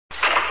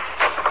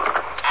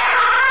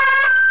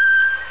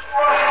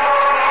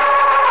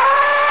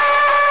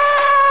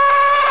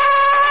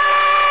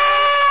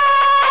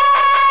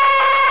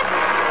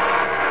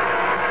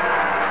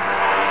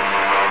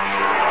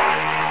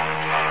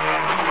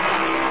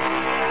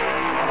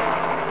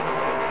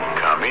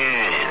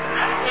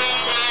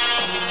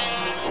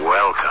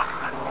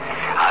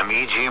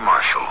A.G.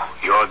 Marshall,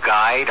 your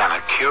guide on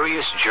a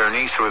curious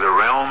journey through the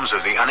realms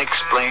of the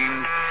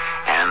unexplained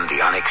and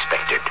the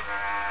unexpected.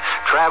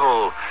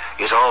 Travel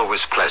is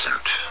always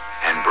pleasant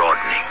and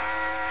broadening.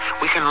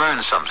 We can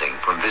learn something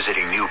from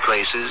visiting new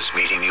places,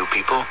 meeting new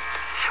people.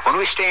 When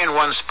we stay in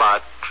one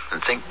spot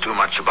and think too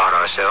much about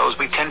ourselves,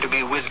 we tend to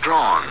be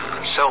withdrawn,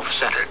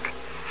 self-centered.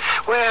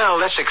 Well,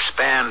 let's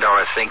expand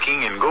our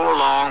thinking and go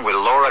along with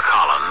Laura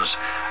Collins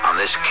on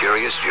this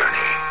curious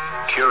journey.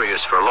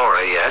 Curious for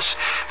Laura, yes,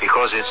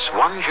 because it's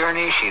one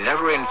journey she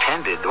never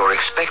intended or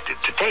expected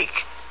to take.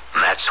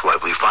 And that's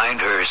what we find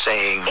her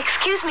saying...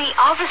 Excuse me,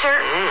 officer.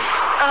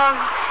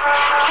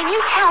 Can you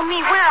tell me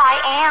where I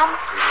am?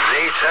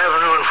 8th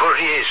Avenue and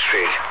 48th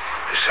Street.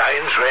 The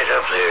sign's right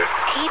up there.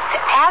 8th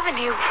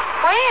Avenue?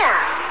 Where?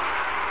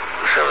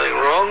 Something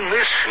wrong,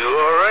 miss? You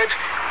all right?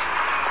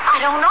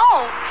 I don't know.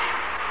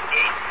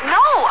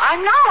 No,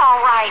 I'm not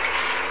all right.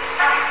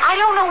 I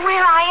don't know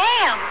where I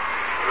am.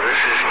 This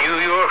is New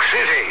York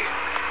City.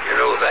 You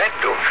know that,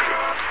 don't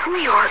you?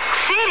 New York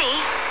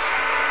City?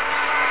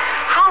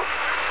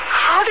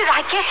 How did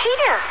I get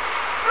here?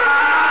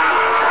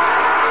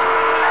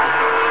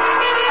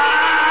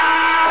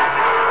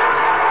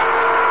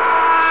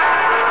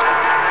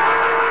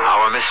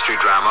 Our mystery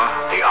drama,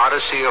 The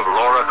Odyssey of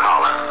Laura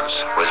Collins,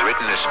 was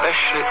written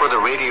especially for the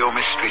Radio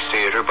Mystery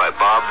Theater by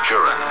Bob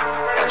Jurin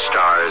and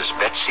stars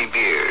Betsy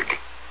Beard.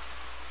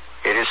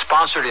 It is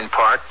sponsored in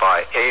part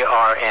by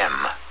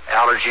ARM,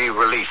 Allergy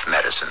Relief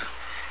Medicine.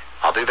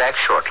 I'll be back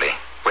shortly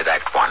with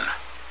Act One.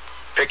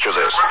 Picture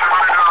this.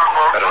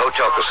 At a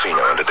hotel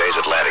casino in today's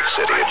Atlantic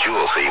City, a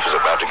jewel thief is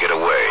about to get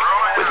away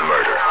with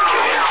murder.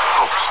 Get in.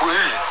 Oh,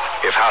 please.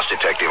 If house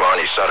detective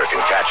Arnie Sutter can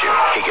catch him,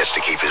 he gets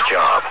to keep his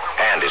job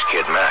and his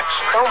kid Max.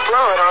 Don't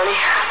blow it, Arnie.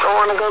 Don't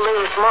want to go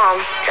live with Mom.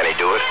 Can he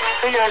do it?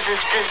 He does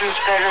this business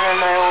better than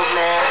my old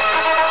man.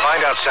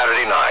 Find out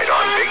Saturday night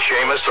on Big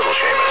Seamus, Little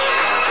Seamus.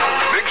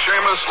 Big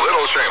Seamus,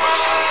 Little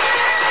Seamus.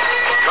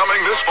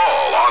 Coming this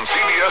fall on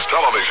CBS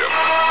television.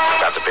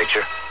 Got the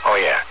picture? Oh,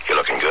 yeah. You're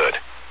looking good.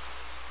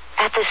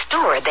 At the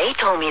store, they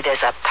told me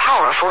there's a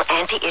powerful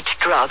anti-itch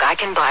drug I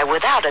can buy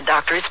without a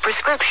doctor's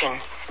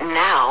prescription.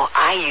 Now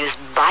I use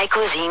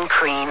Bicozine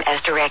cream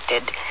as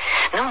directed.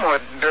 No more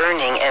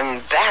burning,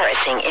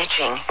 embarrassing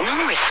itching. No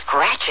more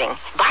scratching.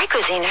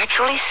 Bicozine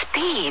actually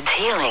speeds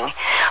healing.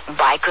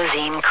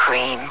 Bicozine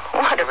cream.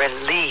 What a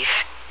relief.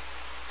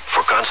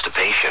 For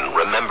constipation,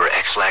 remember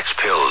X-Lax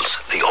pills,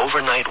 the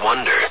overnight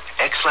wonder.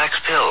 X-Lax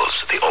pills,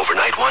 the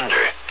overnight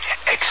wonder.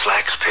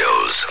 X-Lax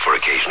pills, for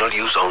occasional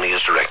use only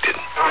as directed.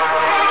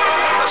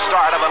 The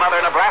start of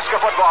another Nebraska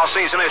football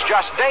season is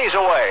just days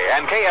away,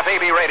 and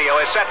KFAB Radio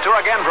is set to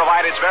again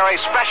provide its very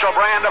special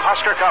brand of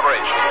Husker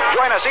coverage.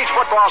 Join us each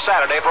football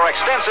Saturday for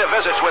extensive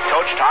visits with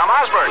Coach Tom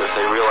Osborne. If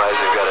they realize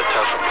they've got a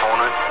tough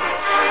opponent,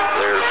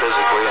 they're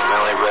physically and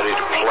mentally ready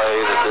to play,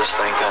 that this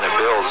thing kind of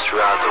builds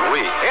throughout the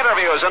week.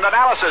 Interviews and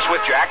analysis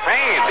with Jack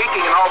Payne.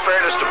 Speaking in all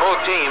fairness to both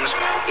teams,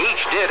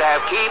 each did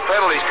have key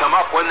penalties come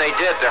up when they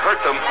did to hurt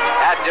them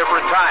at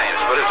different times,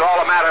 but it's all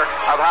a matter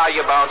of how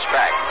you bounce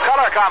back.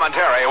 Color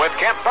commentary with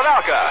Kent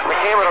Pavelka. We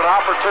came at an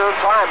opportune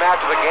time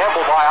after the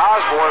gamble by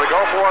Osborne to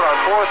go for it on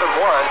 4th and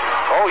 1.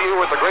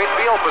 OU with the great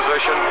field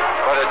position,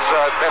 but it's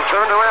been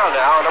turned around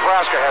now, and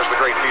Nebraska has the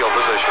great field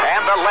position.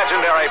 And the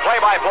legendary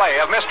play-by-play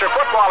of Mr.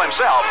 Football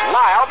himself,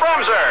 Lyle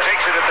Bremser.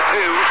 Takes it at the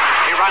 2.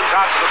 He runs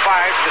out to the 5,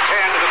 to the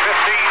 10, to the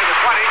 15, to the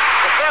 20,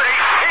 the 30.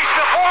 He's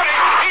to the 40.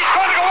 He's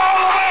going to go all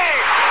the way.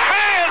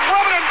 Man,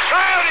 rubbing him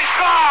child, he's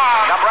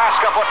gone.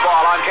 Nebraska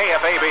football on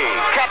KFAB.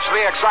 Catch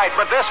the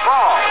excitement this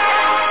fall.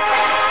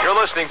 You're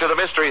listening to the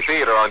Mystery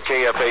Theater on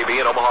KFAB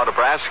in Omaha,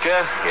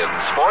 Nebraska. In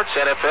sports,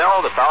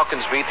 NFL, the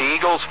Falcons beat the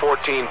Eagles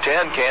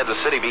 14-10.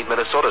 Kansas City beat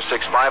Minnesota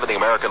 6-5 in the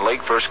American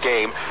League. First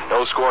game,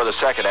 no score in the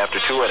second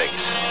after 2 innings.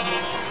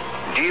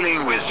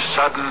 Dealing with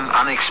sudden,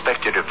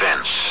 unexpected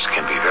events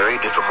can be very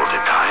difficult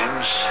at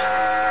times.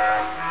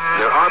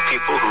 There are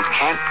people who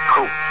can't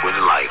cope with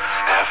life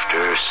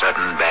after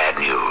sudden bad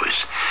news.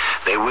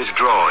 They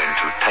withdraw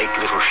into tight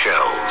little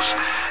shells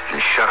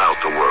and shut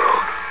out the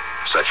world.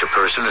 Such a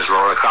person is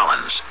Laura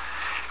Collins.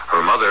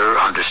 Her mother,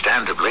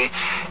 understandably,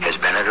 has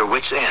been at her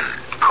wit's end,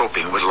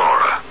 coping with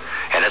Laura.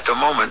 And at the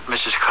moment,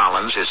 Mrs.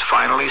 Collins is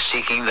finally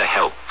seeking the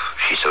help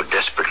she so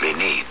desperately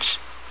needs.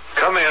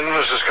 Come in,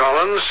 Mrs.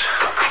 Collins.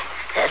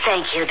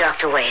 Thank you,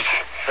 Dr. Wade.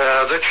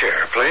 The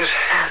chair, please.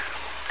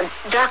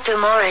 Dr.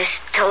 Morris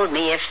told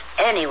me if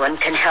anyone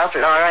can help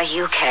Laura,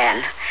 you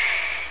can.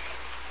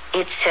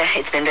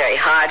 It's been very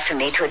hard for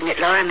me to admit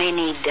Laura may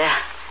need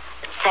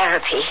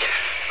therapy.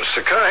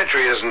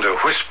 Psychiatry isn't a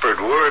whispered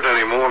word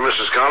anymore,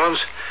 Mrs. Collins.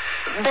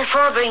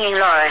 Before bringing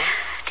Laura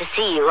to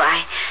see you,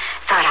 I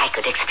thought I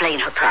could explain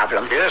her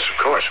problem. Yes, of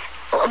course.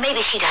 Well,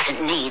 maybe she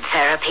doesn't need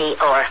therapy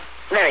or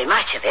very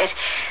much of it.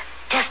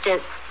 Just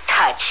a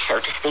touch, so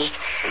to speak.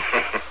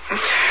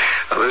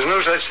 Well, there's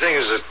no such thing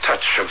as a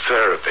touch of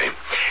therapy.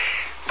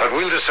 But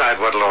we'll decide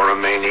what Laura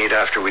may need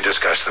after we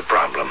discuss the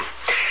problem.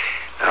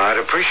 Now, I'd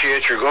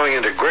appreciate your going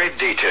into great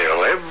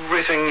detail,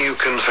 everything you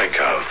can think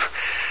of.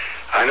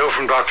 I know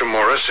from Dr.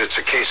 Morris it's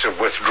a case of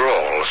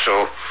withdrawal,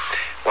 so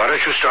why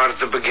don't you start at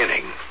the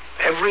beginning?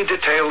 Every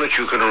detail that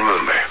you can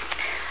remember.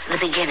 The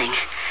beginning.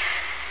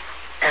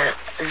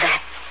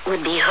 That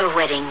would be her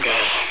wedding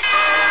day.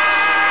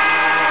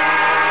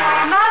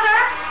 Mother,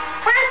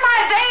 where's my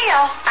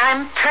veil?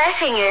 I'm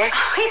pressing it.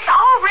 It's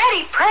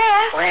already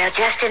pressed. Well,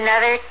 just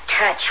another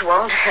touch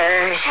won't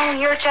hurt. Oh,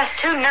 you're just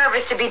too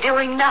nervous to be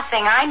doing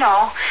nothing, I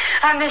know.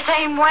 I'm the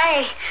same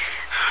way.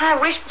 I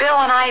wish Bill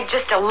and I had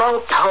just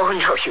eloped. Oh,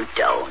 no, you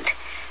don't.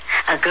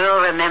 A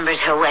girl remembers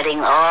her wedding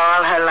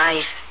all her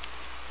life.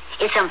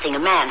 It's something a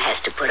man has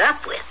to put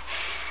up with.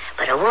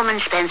 But a woman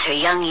spends her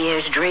young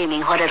years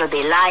dreaming what it'll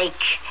be like,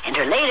 and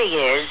her later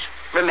years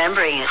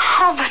remembering it.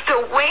 Oh, but the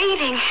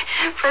waiting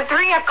for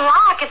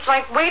 3:00, it's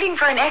like waiting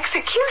for an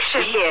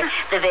execution. Here,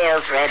 the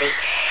veil's ready.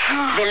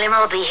 The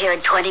limo will be here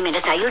in 20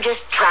 minutes. Now, you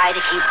just try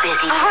to keep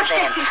busy till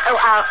then. Oh,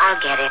 I'll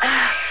get it.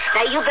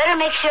 Now, you better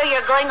make sure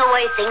you're going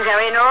away. Things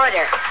are in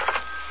order.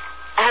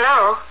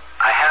 Hello?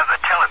 I have a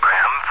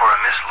telegram for a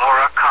Miss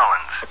Laura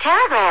Collins. A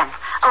telegram?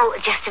 Oh,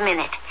 just a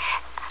minute.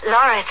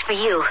 Laura, it's for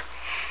you.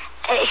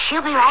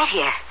 She'll be right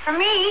here. For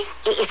me?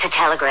 It's a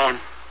telegram.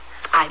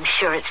 I'm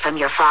sure it's from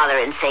your father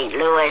in St.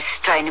 Louis,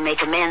 trying to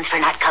make amends for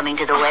not coming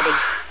to the wedding.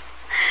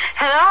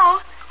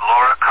 Hello?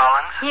 Laura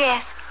Collins?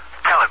 Yes.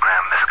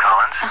 Telegram, Miss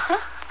Collins.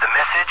 The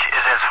message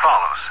is as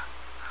follows.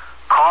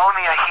 Call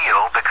me a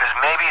heel because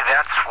maybe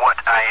that's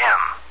what I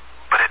am,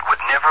 but it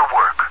would never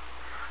work.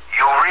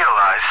 You'll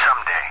realize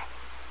someday.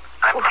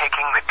 I'm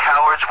taking the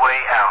coward's way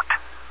out.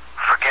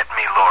 Forget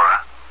me, Laura.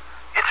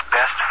 It's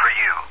best for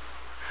you.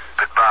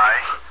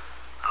 Goodbye.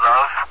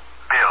 Love,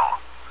 Bill.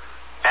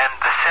 And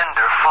the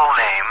sender full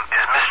name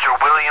is Mr.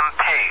 William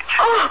Page.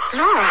 Oh,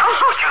 Laura.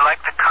 Would you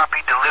like the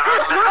copy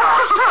delivered, Miss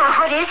Collins? Laura,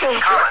 what is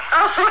it?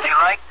 Collins, would you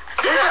like...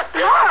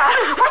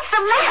 Laura, what's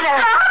the matter?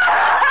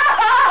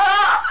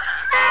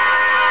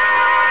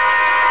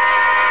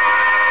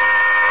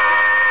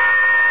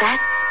 That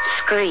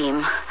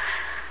scream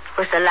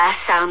was the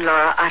last sound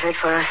Laura uttered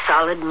for a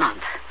solid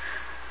month.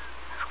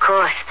 Of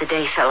course, the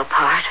day fell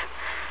apart.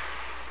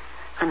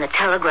 When the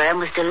telegram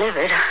was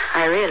delivered,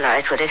 I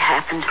realized what had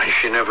happened.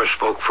 She never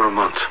spoke for a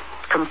month.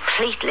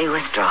 Completely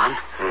withdrawn.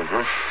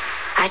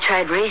 I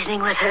tried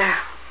reasoning with her.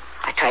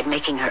 I tried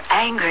making her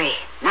angry.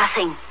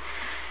 Nothing.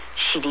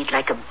 She'd eat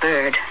like a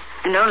bird,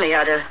 and only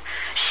out of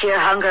sheer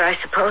hunger, I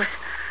suppose.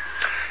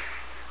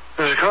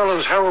 Mrs.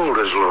 Collins, how old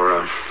is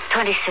Laura?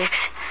 26.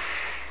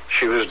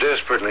 She was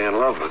desperately in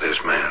love with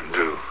this man,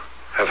 to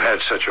have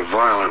had such a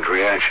violent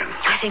reaction.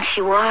 I think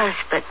she was,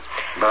 but...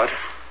 But?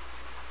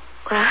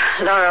 Well,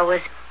 Laura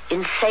was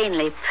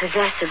insanely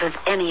possessive of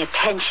any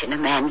attention a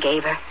man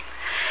gave her.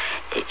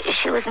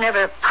 She was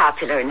never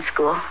popular in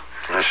school.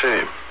 I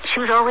see. She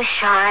was always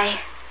shy.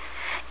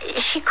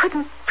 She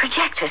couldn't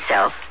project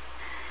herself.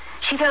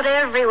 She felt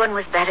everyone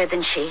was better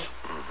than she.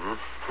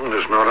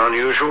 It's not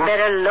unusual.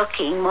 Better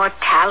looking, more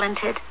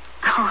talented.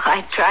 Oh,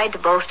 I tried to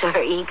bolster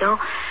her ego.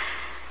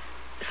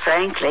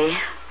 Frankly,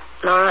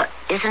 Laura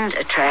isn't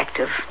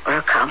attractive or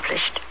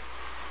accomplished.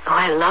 Oh,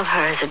 I love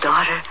her as a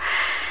daughter.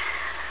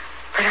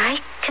 But I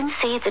can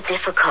see the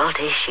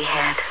difficulties she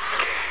had.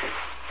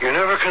 You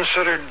never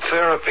considered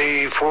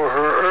therapy for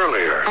her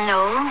earlier?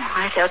 No,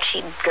 I felt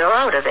she'd grow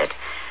out of it.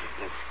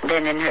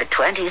 Then in her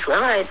 20s,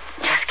 well, I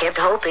just kept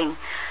hoping.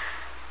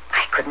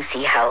 I couldn't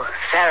see how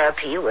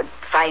therapy would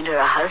find her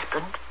a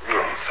husband.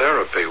 No,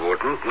 therapy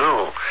wouldn't,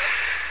 no.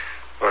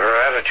 But her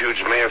attitudes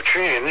may have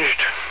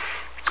changed.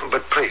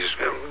 But please,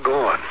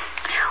 go on.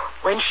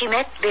 When she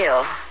met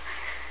Bill,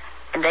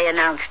 and they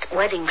announced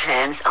wedding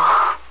plans,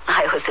 oh,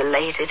 I was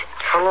elated.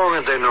 How long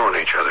had they known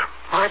each other?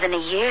 More than a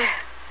year.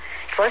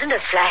 It wasn't a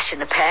flash in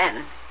the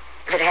pan.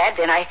 If it had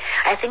been, I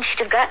think she'd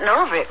have gotten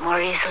over it more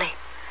easily.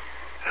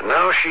 And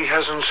now she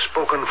hasn't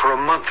spoken for a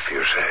month,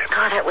 you say?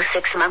 Oh, that was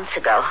 6 months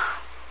ago.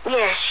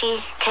 Yes,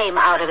 she came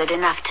out of it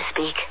enough to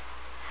speak.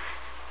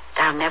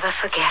 I'll never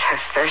forget her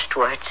first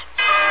words.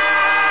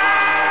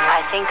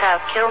 I think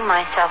I'll kill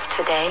myself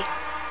today.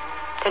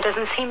 There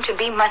doesn't seem to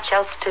be much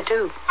else to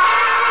do.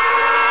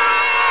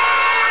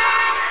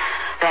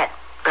 That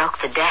broke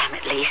the dam,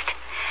 at least.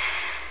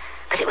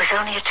 But it was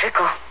only a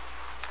trickle.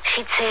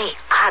 She'd say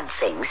odd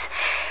things.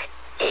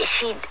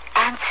 She'd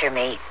answer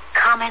me,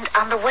 comment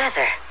on the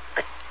weather,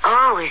 but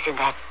always in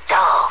that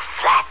dull,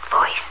 flat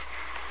voice.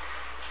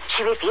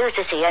 She refused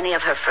to see any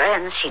of her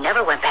friends. She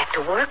never went back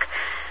to work.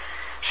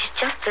 She's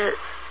just a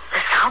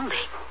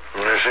zombie.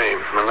 I see.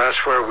 And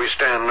that's where we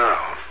stand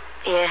now.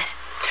 Yes.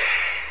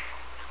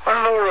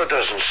 Well, Laura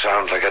doesn't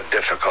sound like a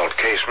difficult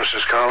case,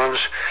 Mrs. Collins.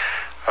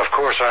 Of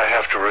course, I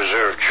have to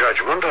reserve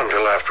judgment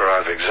until after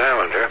I've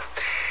examined her.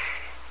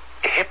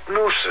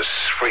 Hypnosis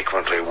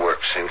frequently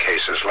works in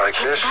cases like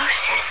this.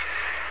 Hypnosis?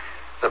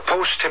 The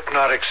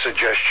post-hypnotic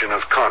suggestion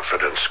of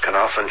confidence can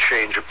often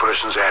change a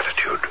person's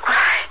attitude.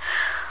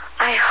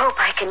 I hope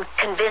I can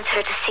convince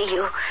her to see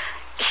you.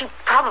 She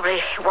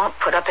probably won't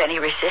put up any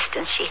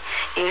resistance. She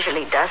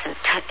usually doesn't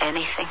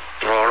anything.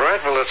 All right,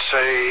 well, let's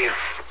say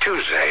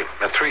Tuesday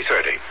at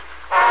 3:30.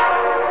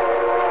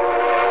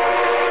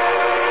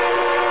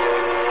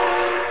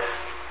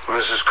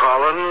 Mrs.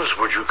 Collins,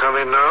 would you come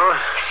in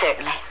now?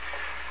 Certainly.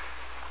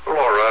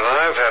 Laura and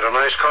I have had a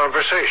nice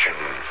conversation.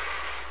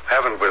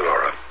 Haven't we,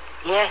 Laura?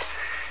 Yes.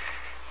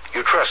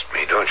 You trust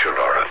me, don't you,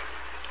 Laura?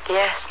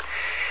 Yes.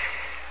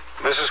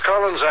 Mrs.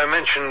 Collins, I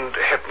mentioned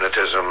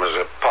hypnotism as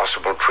a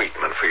possible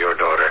treatment for your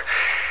daughter.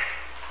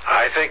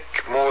 I think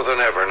more than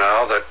ever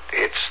now that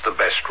it's the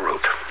best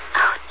route.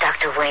 Oh,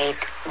 Dr. Wade,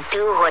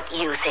 do what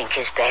you think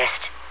is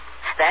best.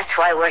 That's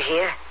why we're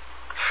here.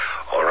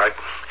 All right.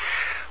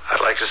 I'd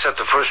like to set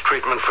the first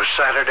treatment for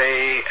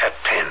Saturday at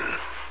 10.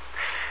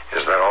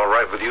 Is that all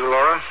right with you,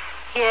 Laura?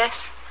 Yes.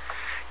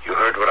 You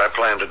heard what I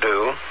plan to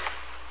do?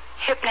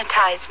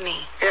 Hypnotize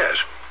me. Yes.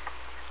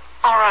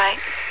 All right.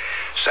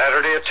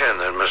 Saturday at 10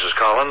 then, Mrs.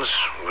 Collins.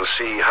 We'll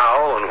see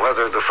how and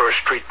whether the first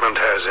treatment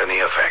has any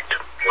effect.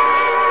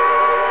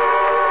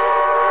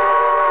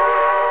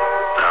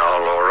 Now,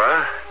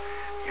 Laura,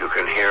 you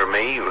can hear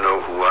me. You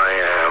know who I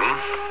am.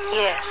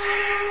 Yes.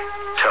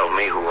 Tell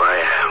me who I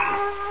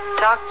am.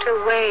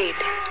 Dr.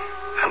 Wade.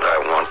 And I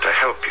want to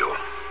help you.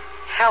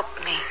 Help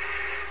me.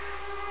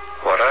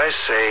 What I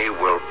say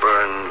will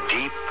burn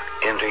deep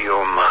into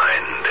your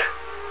mind,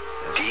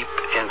 deep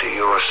into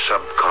your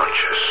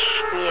subconscious.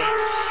 Yes.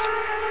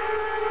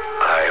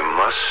 I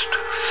must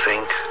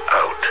think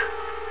out,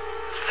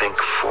 think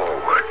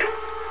forward.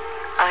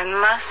 I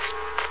must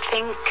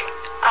think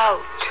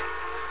out,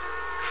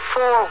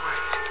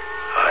 forward.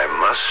 I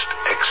must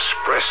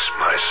express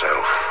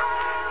myself,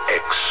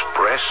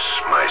 express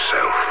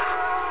myself.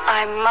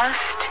 I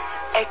must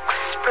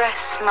express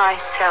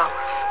myself.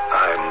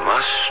 I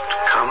must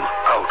come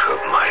out of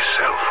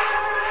myself,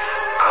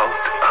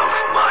 out of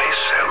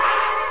myself.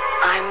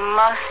 I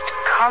must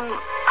come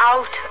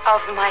out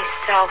of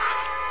myself,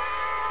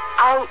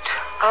 out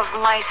of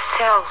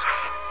myself.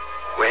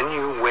 When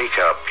you wake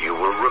up, you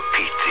will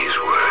repeat these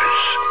words.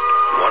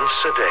 Once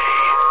a day,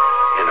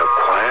 in a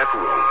quiet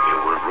room, you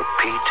will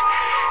repeat,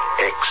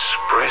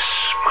 express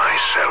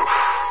myself,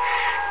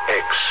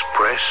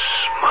 express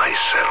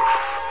myself.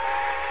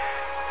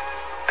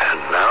 And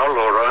now,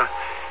 Laura,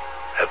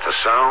 at the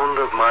sound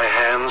of my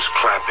hands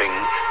clapping,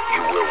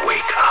 you will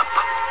wake up.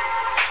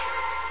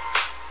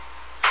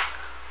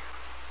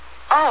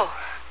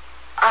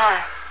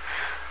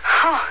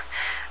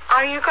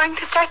 Are you going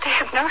to start the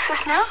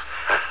hypnosis now?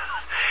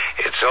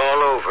 It's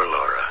all over,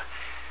 Laura.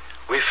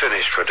 We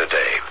finished for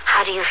today.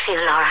 How do you feel,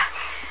 Laura?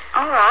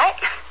 All right.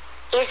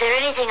 Is there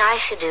anything I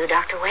should do,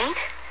 Dr. Wade?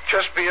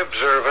 Just be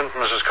observant,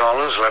 Mrs.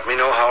 Collins. Let me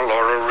know how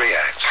Laura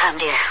reacts. Come,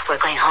 dear. We're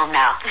going home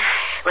now.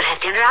 We'll have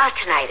dinner out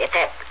tonight at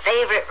that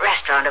favorite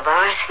restaurant of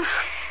ours.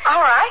 All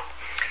right.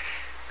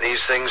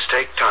 These things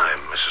take time,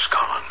 Mrs.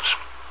 Collins.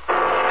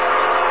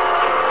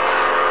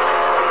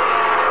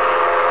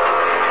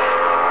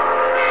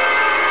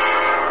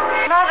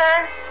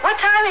 Mother, what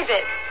time is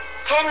it?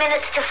 10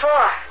 minutes to 4.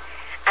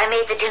 I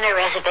made the dinner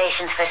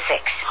reservations for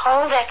 6.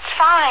 Oh, that's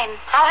fine.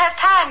 I'll have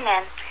time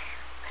then.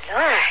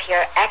 Laura,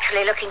 you're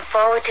actually looking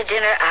forward to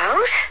dinner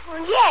out?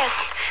 Well, yes.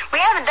 We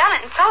haven't done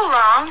it in so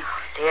long.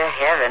 Dear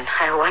heaven,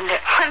 I wonder...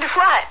 Wonder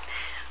what?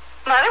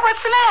 Mother,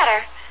 what's the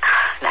matter?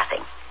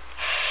 Nothing.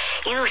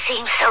 You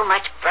seem so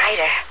much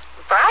brighter.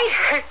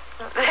 Brighter?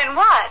 Than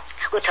what?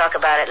 We'll talk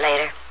about it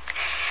later.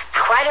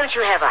 Now, why don't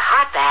you have a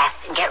hot bath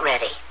and get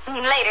ready?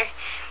 Later.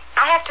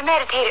 I have to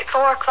meditate at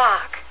 4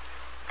 o'clock.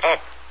 At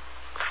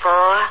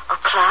 4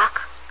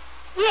 o'clock?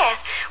 Yes,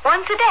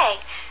 once a day.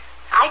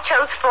 I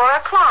chose 4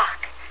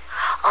 o'clock.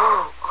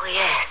 Oh,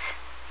 yes.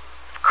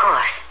 Of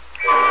course.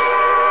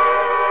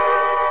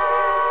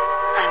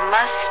 I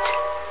must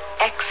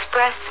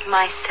express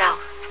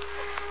myself.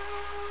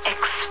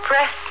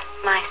 Express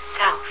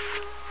myself.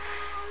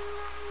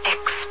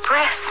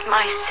 Express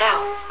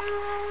myself.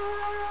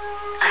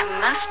 I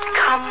must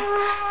come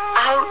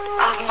out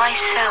of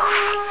myself.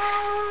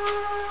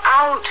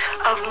 Out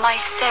of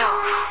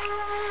myself.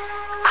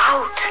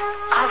 Out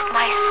of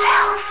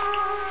myself.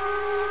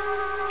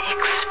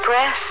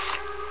 Express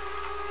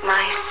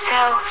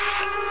myself.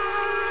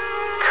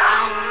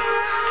 Come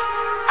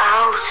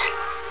out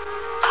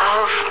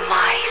of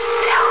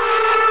myself.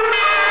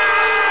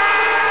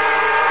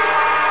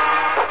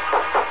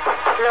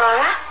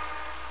 Laura?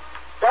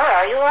 Laura,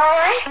 are you all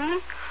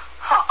right?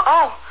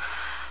 Oh,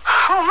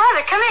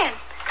 Mother, come in.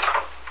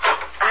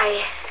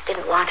 I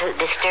didn't want to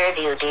disturb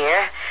you,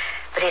 dear,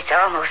 but it's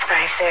almost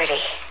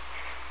 5:30.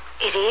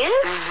 It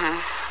is? Mm-hmm.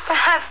 But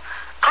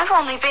I've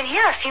only been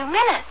here a few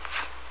minutes.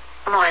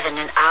 More than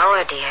an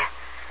hour, dear.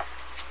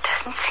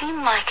 Doesn't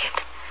seem like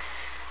it.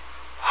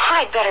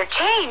 I'd better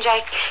change.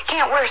 I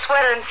can't wear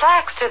sweater and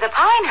slacks to the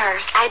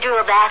Pinehurst. I drew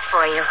a bath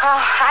for you.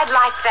 Oh, I'd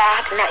like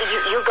that. Now,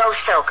 you go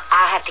soak.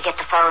 I'll have to get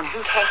the phone.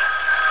 Okay.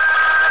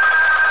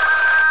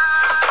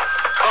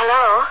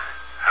 Hello?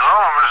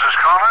 Hello, Mrs.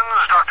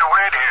 Collins. Dr.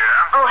 Wade here.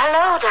 Oh,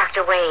 hello,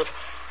 Dr. Wade.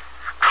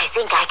 I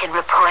think I can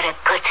report a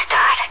good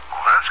start.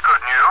 Well, that's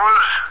good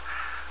news.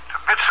 It's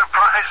a bit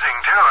surprising,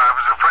 too. I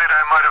was afraid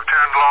I might have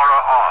turned Laura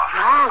off.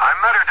 No. I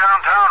met her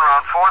downtown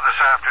around 4 this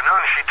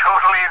afternoon. She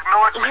totally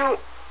ignored me.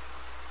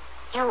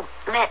 You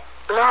met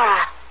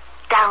Laura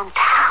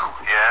downtown?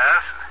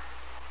 Yes?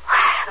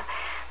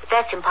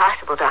 That's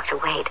impossible, Dr.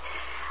 Wade.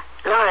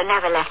 Laura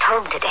never left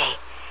home today.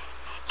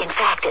 In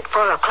fact, at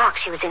 4 o'clock,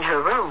 she was in her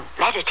room,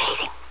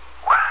 meditating.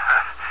 Well,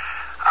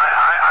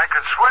 I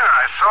could swear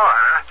I saw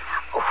her.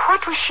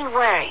 What was she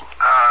wearing?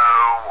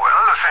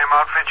 Well, the same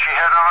outfit she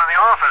had on in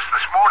the office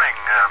this morning.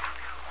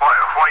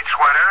 White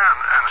sweater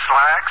and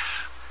slacks.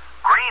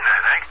 Green, I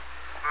think.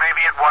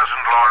 Maybe it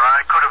wasn't Laura.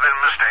 I could have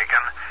been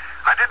mistaken.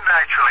 I didn't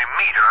actually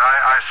meet her.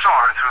 I saw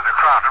her through the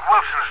crowd at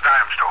Wilson's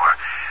dime store.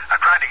 I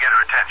tried to get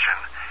her attention.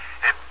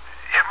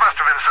 It must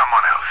have been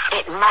someone else.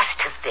 It must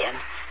have been.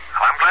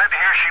 I'm glad to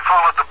hear she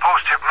followed the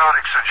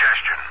post-hypnotic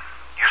suggestion.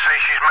 You say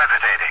she's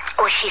meditating.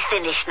 Oh, she's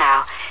finished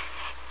now.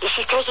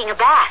 She's taking a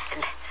bath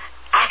and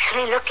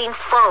actually looking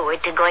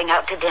forward to going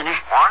out to dinner.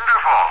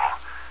 Wonderful.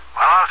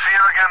 Well, I'll see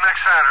her again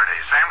next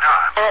Saturday, same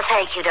time.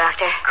 Thank you,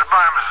 Doctor.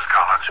 Goodbye, Mrs.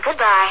 Collins.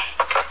 Goodbye.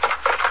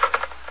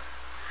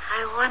 I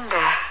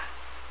wonder.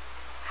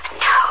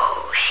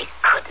 No, she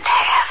couldn't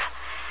have.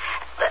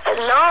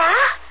 Laura?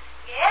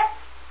 Yes?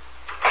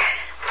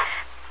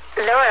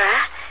 Laura,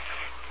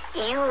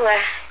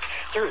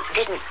 you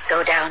didn't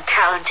go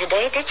downtown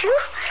today, did you?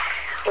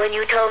 When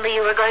you told me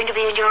you were going to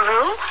be in your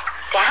room?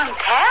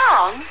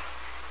 Downtown?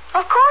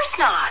 Of course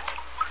not.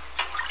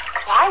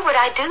 Why would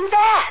I do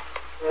that?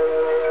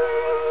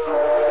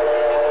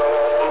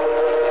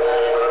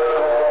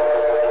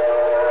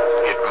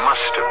 It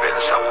must have been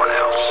someone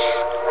else.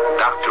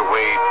 Dr.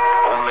 Wade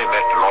only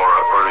met Laura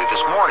early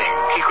this morning.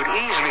 He could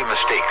easily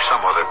mistake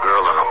some other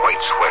girl in a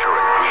white sweater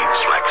and green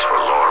slacks for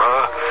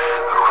Laura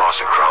across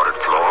a crowded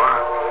floor.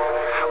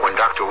 When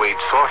Dr. Wade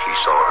thought he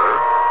saw her,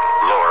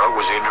 Laura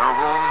was in her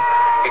room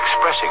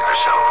expressing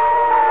herself.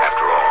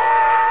 After all,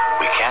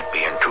 we can't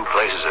be in two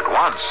places at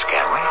once,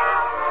 can we?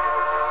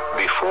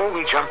 Before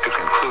we jump to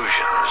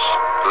conclusions,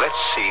 let's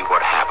see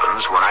what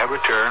happens when I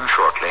return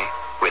shortly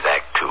with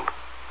Act 2.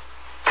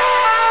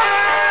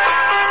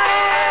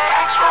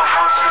 Maxwell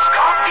House's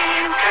coffee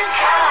you can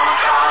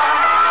count on.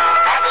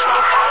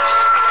 Maxwell House,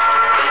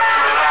 good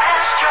to the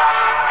last drop.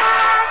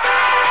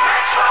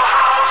 Maxwell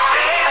House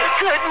is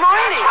Good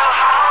morning. Maxwell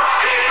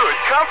House is Good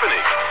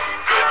company.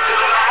 good to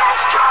the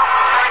last drop.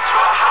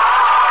 Maxwell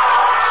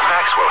House.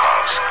 Maxwell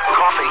House.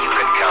 Coffee you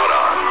can count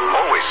on.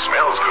 Always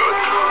smells good.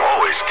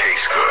 Always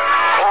tastes good.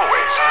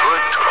 Always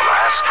good to the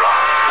last drop.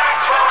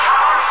 Maxwell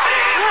House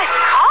is Good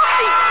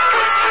coffee.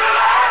 good to the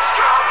last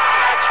drop.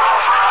 Maxwell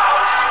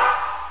House.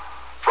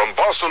 From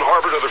Boston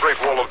Harbor to the Great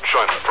Wall of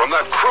China, from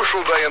that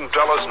crucial day in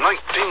Dallas,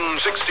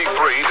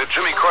 1963, to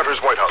Jimmy Carter's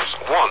White House,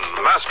 one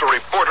master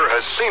reporter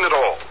has seen it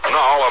all.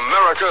 Now,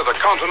 America, the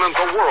continent,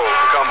 the world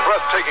become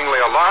breathtakingly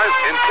alive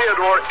in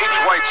Theodore H.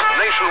 White's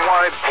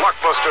nationwide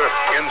blockbuster,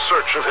 In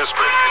Search of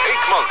History.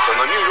 8 months on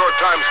the New York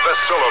Times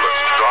bestseller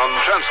list. John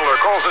Chancellor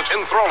calls it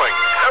enthralling.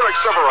 Eric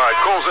Severide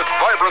calls it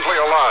vibrantly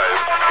alive.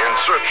 In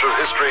Search of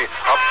History,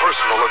 a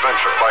personal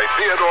adventure by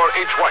Theodore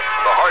H. White,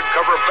 the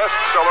hardcover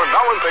bestseller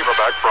now in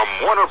paperback from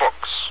Warner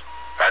Books.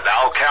 And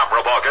now,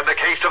 Camera Bug in the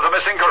case of the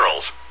missing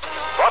girls.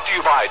 Brought to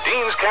you by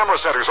Dean's Camera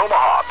Centers,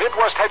 Omaha,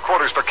 Midwest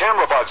headquarters for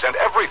camera bugs and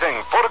everything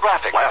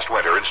photographic. Last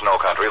winter in Snow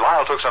Country,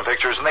 Lyle took some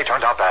pictures and they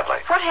turned out badly.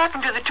 What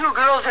happened to the two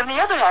girls in the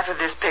other half of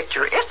this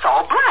picture? It's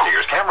all brown.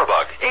 Here's Camera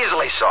Bug.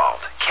 Easily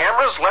solved.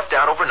 Cameras left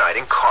out overnight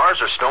in cars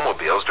or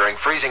snowmobiles during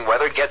freezing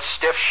weather get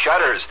stiff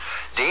shutters.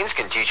 Dean's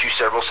can teach you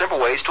several simple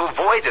ways to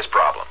avoid this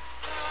problem.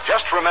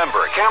 Just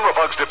remember, camera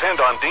bugs depend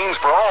on Dean's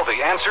for all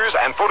the answers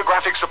and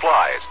photographic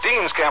supplies.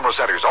 Dean's Camera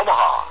Centers,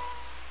 Omaha.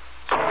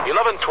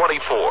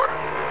 11:24.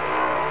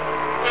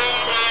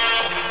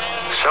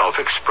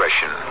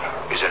 Self-expression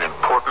is an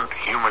important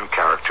human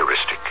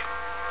characteristic.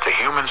 The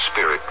human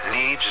spirit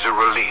needs the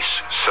release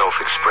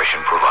self-expression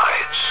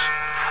provides.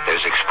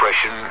 There's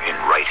expression in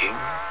writing,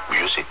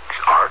 music,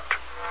 art,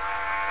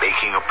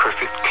 baking a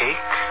perfect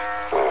cake,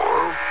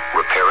 or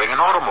repairing an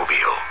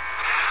automobile.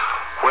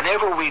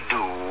 Whenever we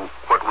do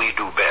what we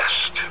do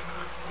best,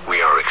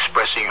 we are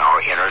expressing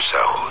our inner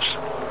selves.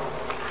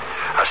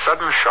 A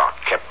sudden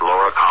shock kept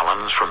Laura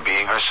Collins from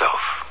being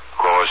herself,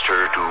 caused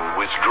her to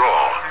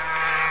withdraw.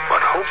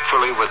 But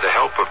hopefully with the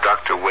help of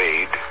Dr.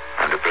 Wade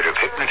and a bit of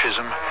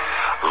hypnotism,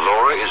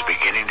 Laura is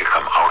beginning to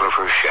come out of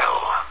her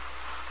shell.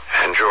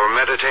 And you're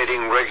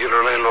meditating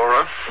regularly,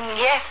 Laura?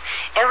 Yes,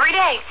 every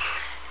day.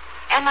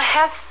 And I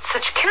have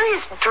such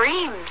curious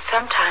dreams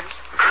sometimes.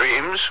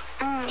 Dreams?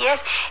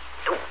 Yes.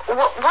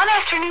 One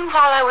afternoon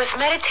while I was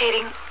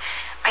meditating,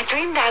 I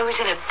dreamed I was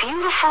in a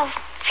beautiful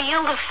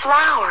field of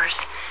flowers.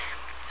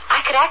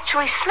 I could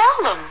actually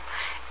smell them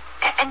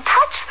and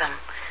touch them.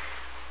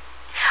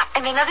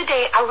 And another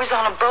day, I was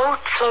on a boat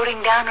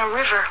floating down a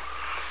river.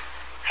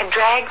 I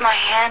dragged my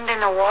hand in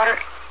the water,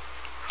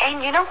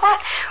 and you know what?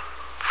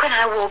 When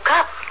I woke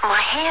up, my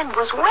hand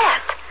was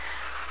wet.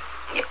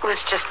 It was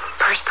just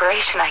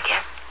perspiration, I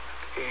guess.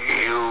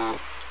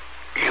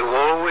 You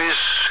always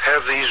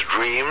have these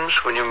dreams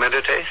when you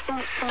meditate?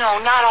 No,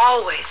 not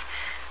always.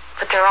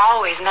 But they're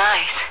always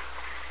nice.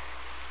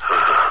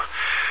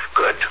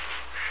 Good.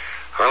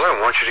 Well, I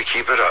want you to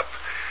keep it up.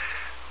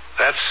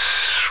 That's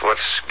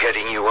what's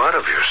getting you out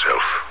of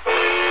yourself.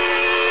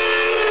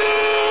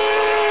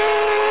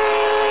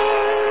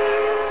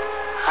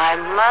 I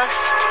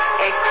must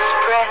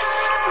express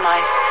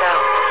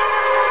myself.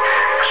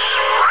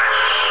 Express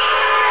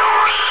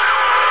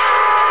yourself.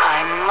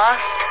 I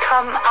must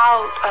come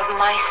out of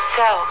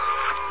myself.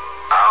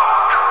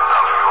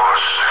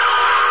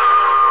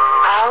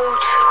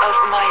 Out of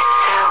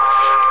yourself.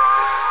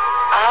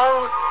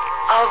 Out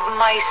of myself. Out of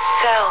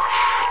myself.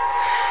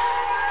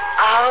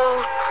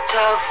 Out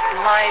of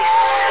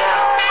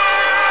myself.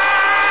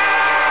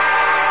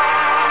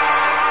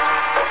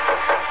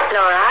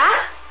 Laura?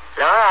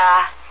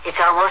 Laura, it's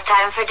almost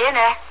time for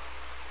dinner.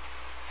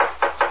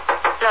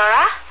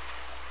 Laura?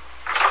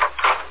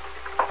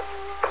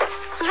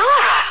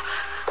 Laura!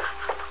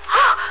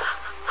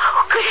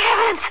 Oh, good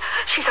heavens!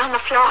 She's on the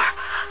floor.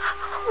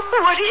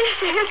 What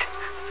is it?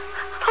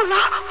 Oh,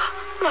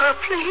 Laura,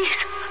 please,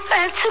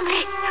 answer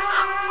me.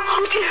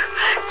 Oh, dear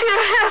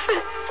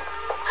heaven.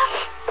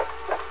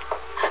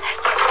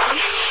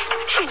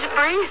 She's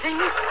breathing.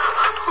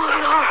 Oh,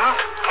 Laura.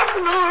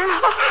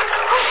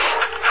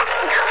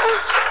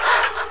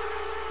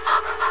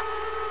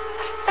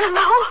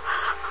 Hello?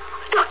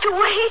 Dr.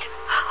 Wade?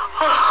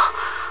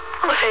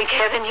 Oh, thank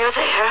heaven you're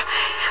there.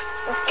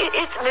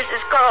 It's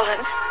Mrs.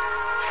 Collins.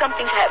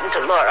 Something's happened to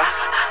Laura.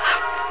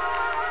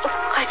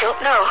 I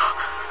don't know.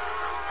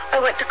 I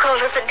went to call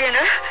her for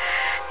dinner,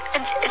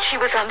 and she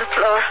was on the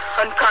floor,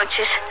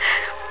 unconscious.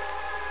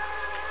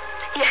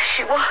 Yes,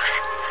 she was.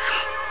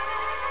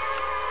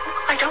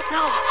 I don't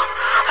know.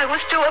 I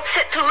was too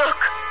upset to look.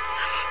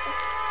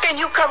 Can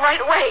you come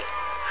right away?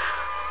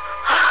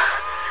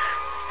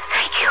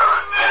 Thank you.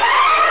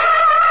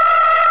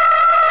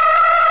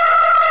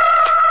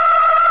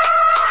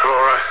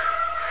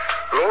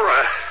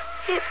 Laura?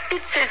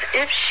 It's as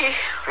if she...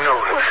 No,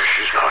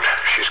 she's not.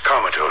 She's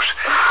comatose.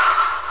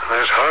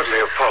 There's hardly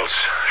a pulse.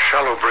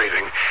 Shallow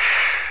breathing.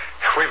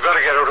 We've got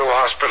to get her to a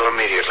hospital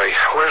immediately.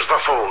 Where's the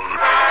phone?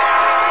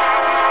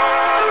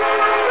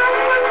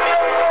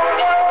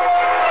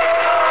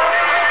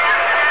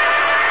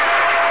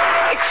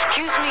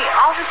 Excuse me,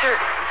 officer.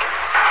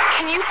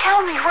 Can you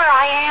tell me where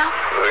I am?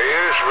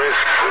 Yes, miss.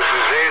 This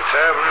is 8th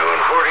Avenue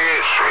and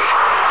 48th Street.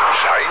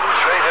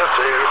 Sign's right up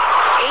there.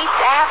 8th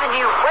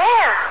Avenue?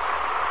 Where?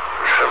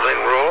 Something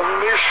wrong,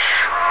 miss?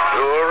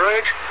 You all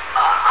right?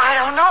 I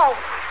don't know.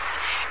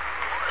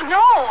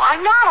 No,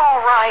 I'm not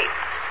all right.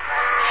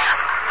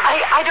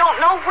 I don't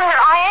know where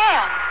I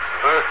am.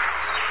 Well,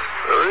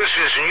 this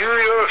is New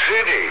York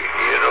City.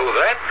 You know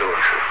that, don't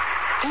you?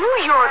 New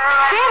York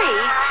City?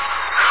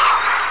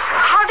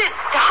 How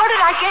did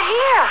I get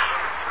here?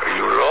 Are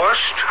you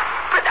lost?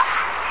 But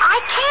I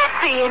can't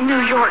be in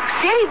New York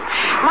City.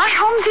 My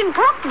home's in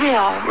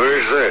Brookville.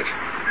 Where's that?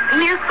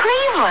 Near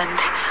Cleveland,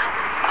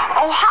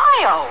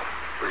 Ohio.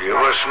 Well, you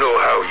must know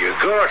how you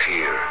got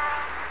here.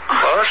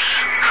 Bus,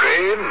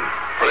 train,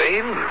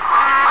 plane?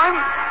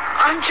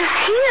 I'm just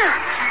here.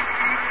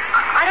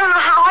 I don't know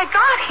how I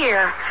got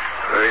here.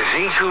 I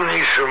think you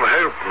need some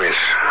help, miss.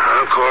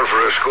 I'll call for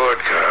a squad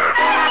car.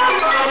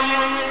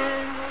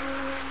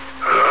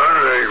 All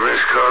right,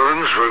 Miss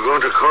Collins, we're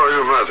going to call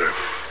your mother.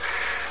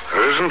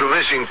 There isn't a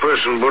missing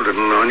person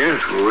bulletin on you.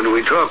 When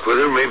we talk with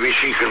her, maybe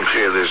she can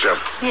clear this up.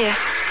 Yes.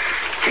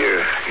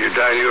 Here, you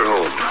dial your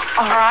home.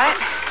 All right.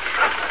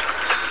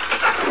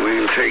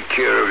 We'll take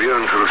care of you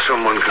until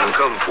someone can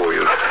come for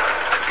you.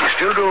 You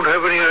still don't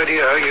have any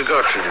idea how you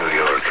got to New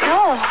York?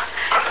 No,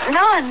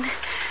 none.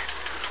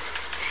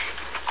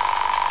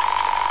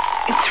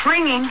 It's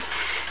ringing.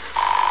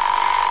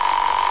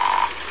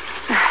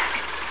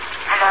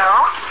 Hello?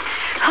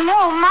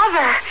 Hello,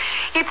 Mother.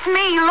 It's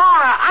me,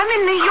 Laura. I'm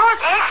in New York.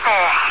 Who is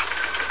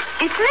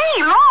this? It's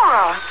me,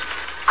 Laura.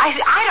 I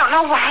don't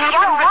know what happened.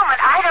 Young woman,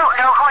 I don't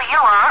know who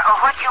you are or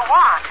what you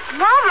want.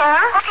 Mother?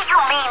 What do you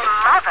mean,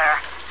 Mother?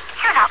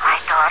 You're not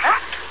my daughter.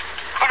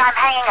 And I'm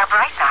hanging up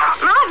right now.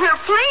 Mother,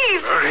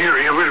 please. Here,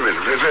 wait a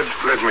minute.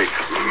 Let me.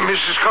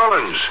 Mrs.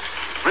 Collins.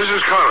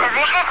 Mrs. Collins.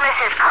 This is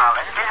Mrs.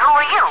 Collins, and who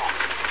are you?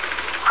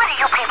 What are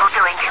you people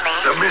doing to me?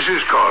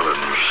 Mrs.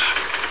 Collins,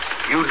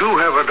 you do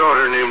have a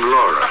daughter named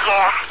Laura.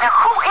 Yes. Now,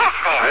 who is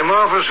this? I'm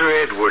Officer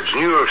Edwards,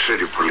 New York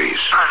City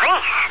Police.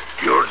 Police?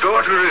 Your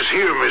daughter is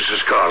here,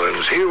 Mrs.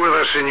 Collins, here with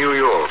us in New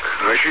York.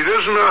 Now, she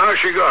doesn't know how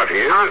she got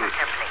here.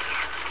 Officer,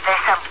 please.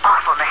 There's some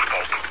awful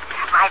mistake.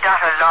 My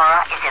daughter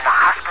Laura is in the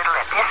hospital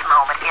at this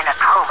moment in a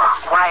coma,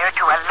 wired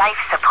to a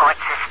life support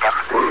system.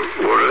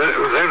 Well,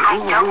 then I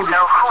don't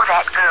know who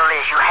that girl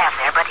is you have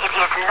there, but it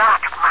is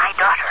not my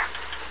daughter.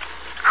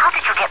 How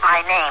did you get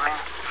my name and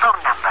phone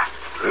number?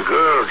 The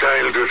girl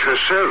dialed it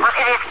herself. Well,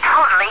 it is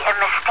totally a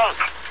mistake.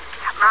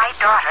 My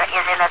daughter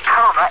is in a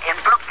coma in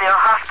Brookville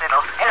Hospital,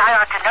 and I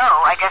ought to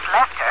know. I just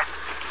left her.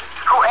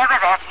 Whoever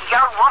that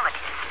young woman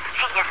is,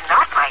 she is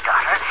not my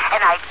daughter,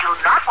 and I do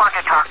not want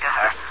to talk to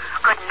her.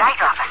 Good night,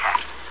 officer.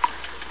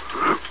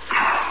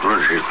 Well,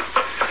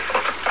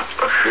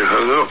 she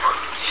hung up.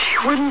 She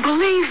wouldn't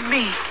believe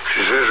me.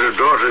 She says her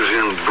daughter's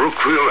in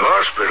Brookville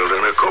Hospital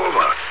in a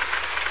coma.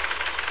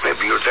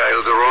 Maybe you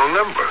dialed the wrong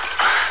number.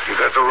 You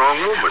got the wrong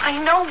woman. I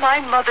know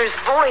my mother's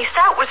voice.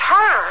 That was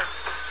her.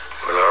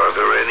 Well, are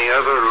there any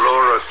other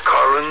Laura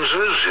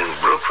Collinses in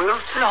Brookville?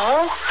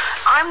 No.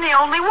 I'm the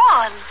only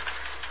one.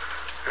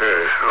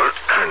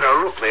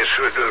 Now, look, miss,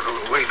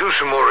 we'll do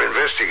some more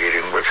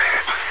investigating, but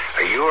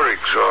you're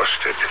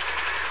exhausted.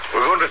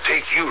 We're going to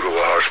take you to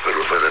a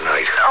hospital for the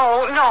night.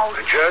 Oh, no.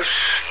 Just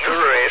to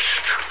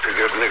rest, to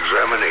get an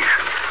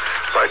examination.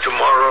 By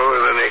tomorrow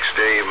or the next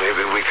day,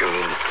 maybe we can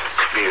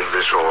clear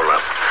this all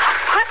up.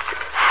 What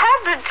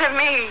happened to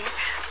me?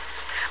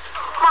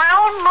 My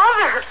own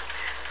mother.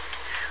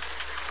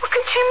 What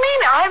could you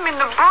mean? I'm in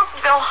the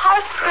Brookville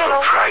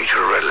hospital. Now, try to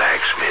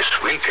relax, miss.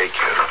 We'll take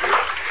care of you.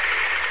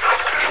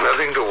 There's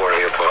nothing to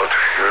worry about.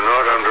 You're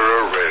not under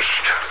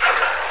arrest.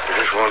 We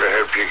just want to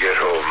help you get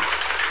home.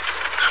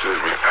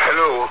 Excuse me.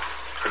 Hello?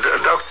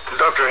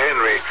 Dr.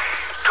 Henry.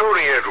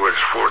 Tony Edwards,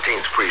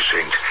 14th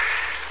Precinct.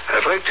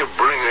 I'd like to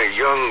bring a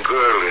young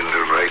girl in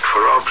tonight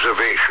for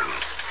observation.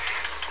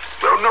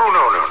 No,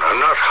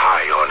 not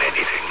high on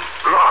anything.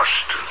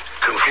 Lost,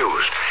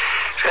 confused.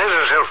 She has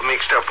herself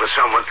mixed up with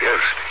someone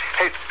else.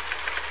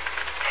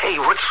 Hey,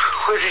 where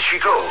did she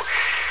go?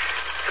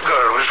 The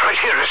girl was right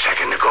here a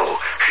second ago.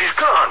 She's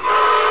gone.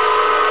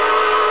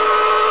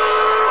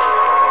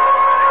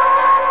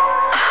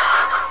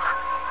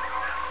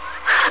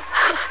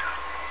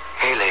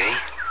 Hey, lady.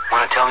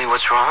 Want to tell me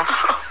what's wrong?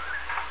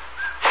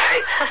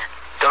 Hey,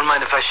 don't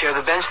mind if I share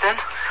the bench, then?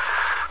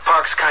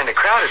 Park's kind of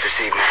crowded this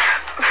evening.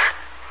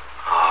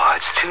 Oh,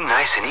 it's too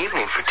nice an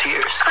evening for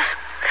tears.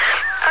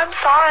 I'm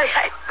sorry.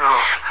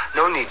 Oh,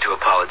 no need to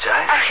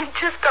apologize. I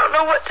just don't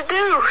know what to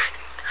do.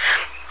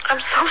 I'm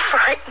so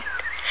frightened.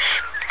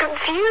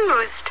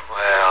 Confused.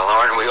 Well,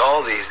 aren't we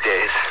all these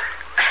days?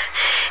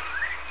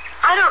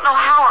 I don't know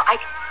how I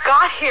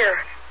got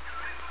here.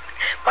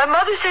 My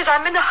mother says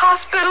I'm in the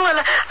hospital and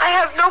I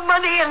have no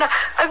money and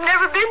I've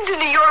never been to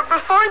New York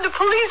before and the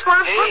police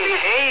want to put me...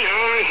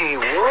 Hey,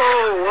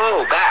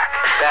 whoa, back.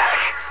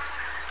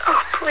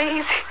 Oh,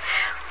 please.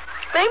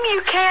 Maybe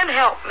you can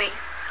help me.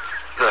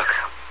 Look,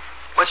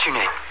 what's your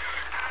name?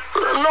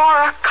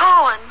 Laura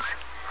Collins.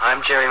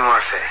 I'm Jerry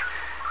Morphe.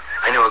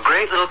 I know a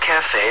great little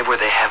cafe where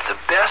they have the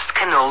best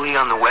cannoli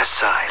on the west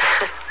side.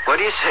 What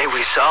do you say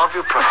we solve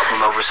your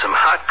problem over some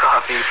hot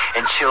coffee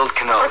and chilled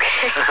cannoli?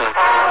 Okay.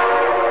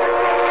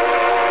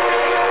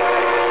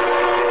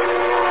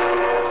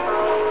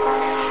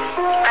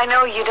 I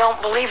know you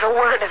don't believe a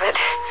word of it.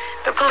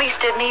 The police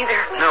didn't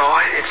either. No,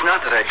 it's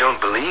not that I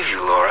don't believe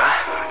you, Laura.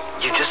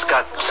 You just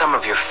got some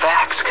of your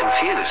facts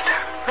confused.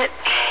 But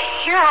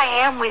here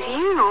I am with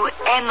you,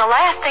 and the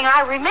last thing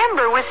I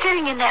remember was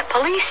sitting in that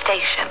police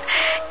station.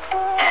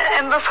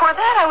 And before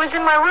that, I was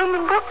in my room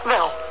in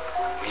Brookville.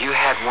 You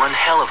had one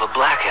hell of a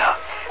blackout.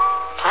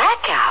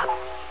 Blackout?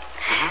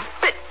 Mm-hmm.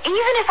 But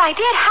even if I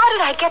did, how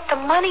did I get the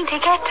money to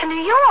get to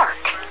New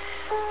York?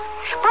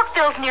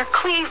 Brookville's near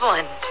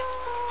Cleveland.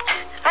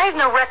 I have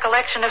no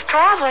recollection of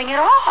traveling at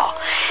all.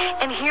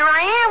 And here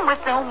I am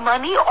with no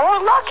money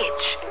or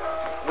luggage.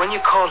 When you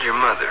called your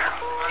mother,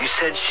 you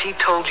said she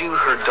told you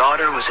her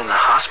daughter was in the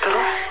hospital?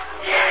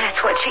 That's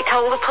what she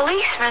told the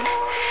policeman.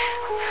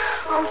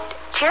 Oh,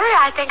 Jerry,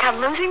 I think I'm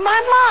losing my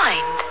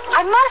mind.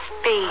 I must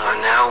be. Oh,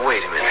 now,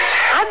 wait a minute.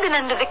 I've been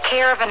under the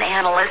care of an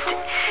analyst.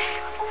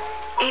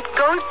 It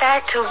goes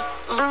back to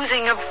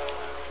losing a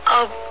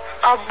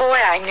boy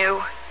I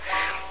knew.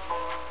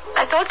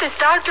 I thought this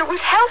doctor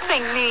was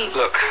helping me.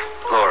 Look,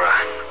 Laura,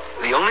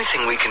 the only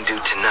thing we can do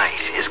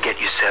tonight is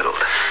get you settled.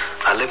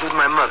 I live with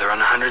my mother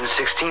on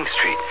 116th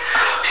Street.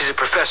 She's a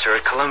professor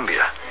at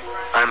Columbia.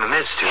 I'm a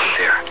med student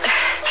there.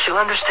 She'll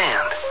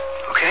understand,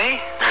 okay?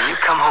 Now you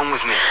come home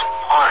with me.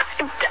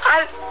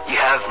 You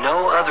have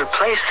no other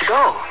place to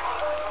go.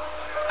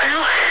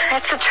 Well,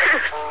 that's the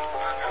truth.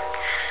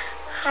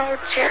 Oh,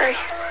 Jerry,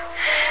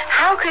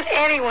 how could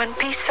anyone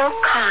be so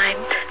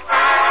kind?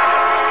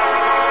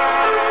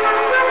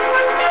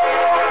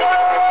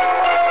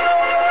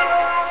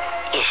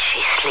 Is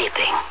she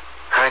sleeping?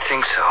 I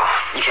think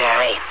so.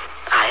 Jerry,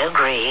 I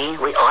agree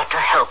we ought to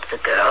help the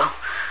girl,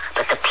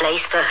 but the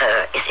place for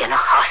her is in a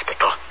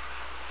hospital.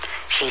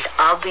 She's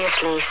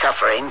obviously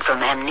suffering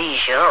from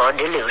amnesia or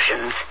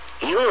delusions.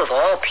 You, of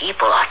all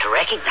people, ought to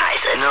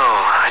recognize it. No,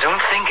 I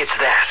don't think it's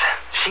that.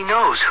 She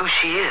knows who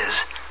she is,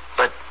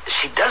 but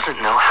she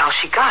doesn't know how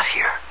she got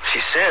here. She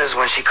says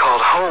when she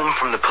called home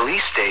from the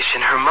police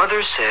station, her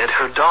mother said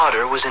her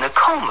daughter was in a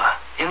coma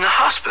in the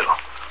hospital.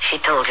 She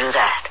told you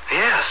that?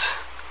 Yes.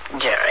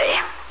 Jerry,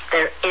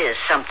 there is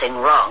something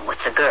wrong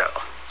with the girl.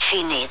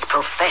 She needs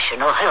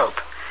professional help.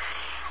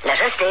 Let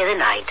her stay the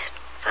night.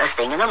 First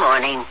thing in the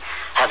morning,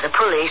 have the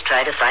police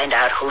try to find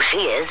out who she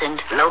is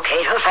and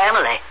locate her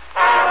family.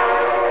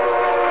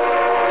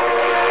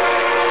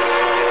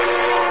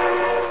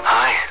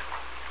 Hi.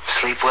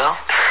 Sleep well?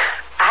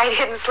 I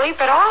didn't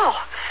sleep at all.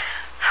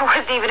 I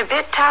wasn't even a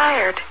bit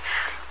tired.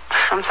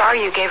 I'm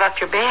sorry you gave up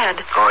your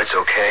bed. Oh, it's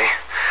okay.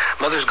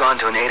 Mother's gone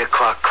to an 8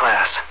 o'clock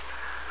class.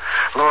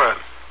 Laura,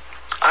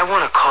 I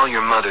want to call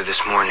your mother this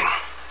morning.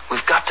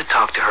 We've got to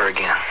talk to her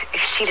again.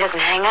 If she doesn't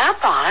hang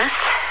up on us,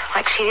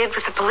 like she did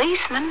with the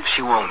policeman.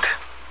 She won't.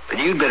 But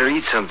you'd better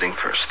eat something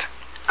first.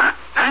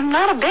 I'm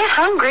not a bit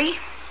hungry.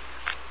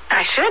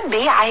 I should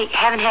be. I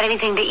haven't had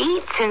anything to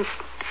eat since...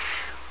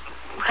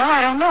 Well,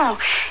 I don't know.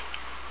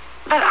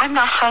 But I'm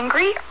not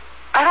hungry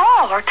at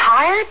all or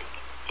tired.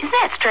 Isn't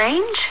that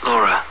strange?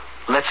 Laura,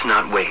 let's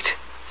not wait.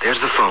 There's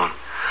the phone.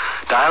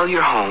 Dial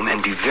your home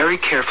and be very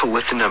careful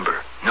with the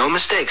number. No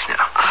mistakes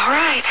now. All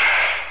right.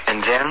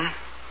 And then,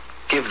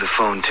 give the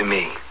phone to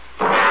me.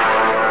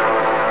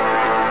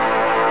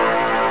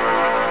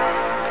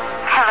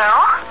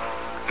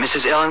 Hello?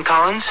 Mrs. Ellen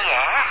Collins?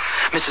 Yes?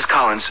 Mrs.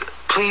 Collins,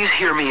 please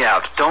hear me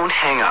out. Don't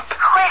hang up.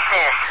 Who is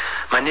this?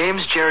 My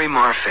name's Jerry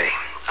Marfay.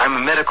 I'm a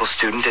medical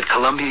student at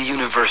Columbia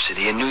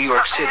University in New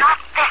York City. Not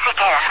this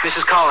again.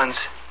 Mrs. Collins,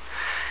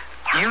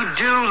 you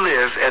do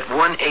live at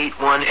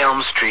 181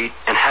 Elm Street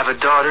and have a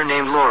daughter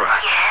named Laura.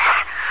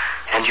 Yes?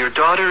 And your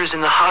daughter is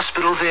in the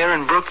hospital there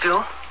in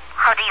Brookville?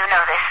 How do you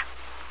know this?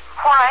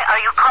 Why are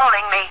you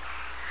calling me?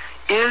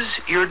 Is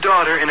your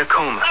daughter in a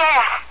coma?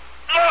 Yes.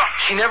 Yes.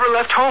 She never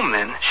left home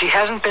then? She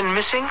hasn't been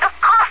missing?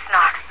 Of course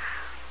not.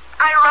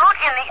 I rode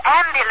in the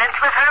ambulance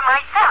with her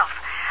myself.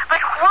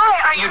 But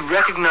why are you... You'd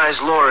recognize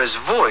Laura's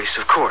voice,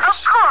 of course.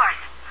 Of course.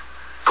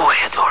 Go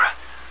ahead, Laura.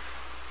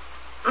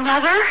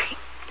 Mother,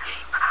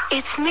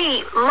 it's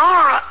me,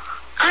 Laura.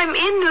 I'm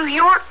in New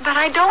York, but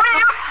I don't... Will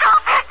you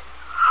stop it?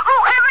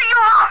 Whoever you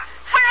are,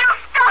 will you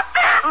stop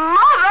that?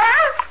 Mother!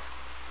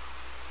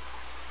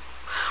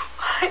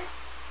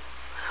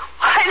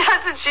 Why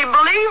doesn't she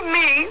believe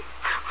me?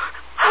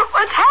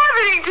 What's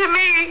happening to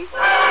me?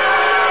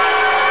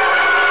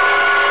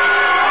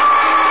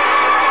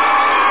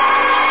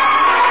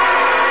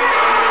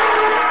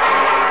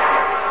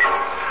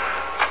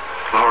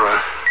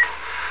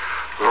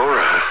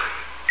 Laura.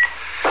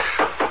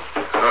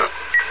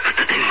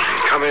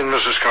 Come in,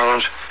 Mrs.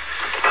 Collins.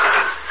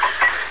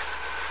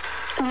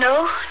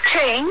 No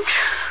change?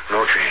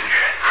 No change.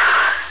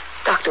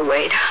 Dr.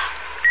 Wade,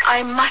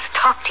 I must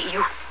talk to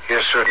you.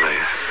 Yes, certainly.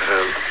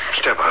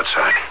 Step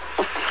outside.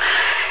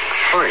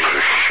 Why are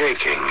you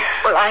shaking?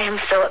 Well, I am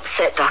so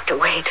upset, Dr.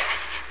 Wade.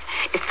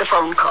 It's the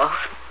phone calls.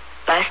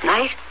 Last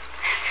night,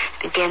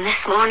 again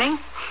this morning.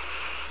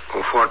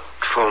 What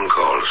phone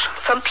calls?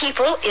 From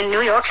people in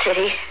New York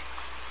City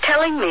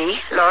telling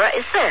me Laura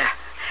is there.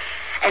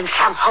 And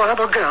some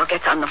horrible girl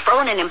gets on the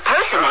phone and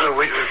impersonates...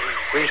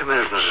 Wait a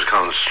minute, Mrs.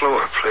 Collins.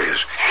 Slower, please.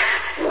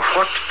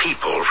 What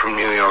people from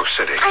New York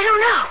City? I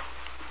don't know.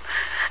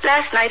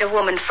 Last night a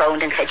woman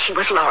phoned and said she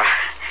was Laura.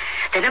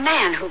 Then a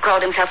man who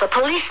called himself a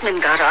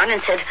policeman got on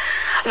and said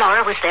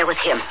Laura was there with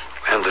him.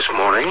 And this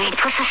morning?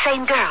 It was the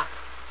same girl,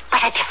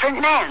 but a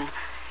different man.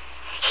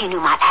 He knew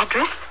my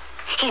address.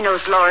 He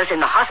knows Laura's in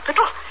the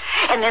hospital.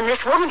 And then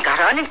this woman got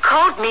on and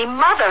called me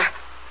Mother.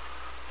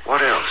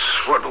 What else?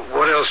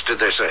 What else did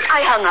they say?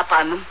 I hung up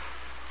on them.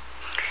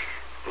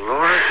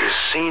 Laura is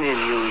seen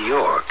in New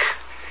York.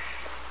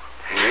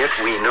 And yet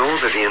we know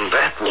that in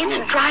that room...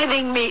 It's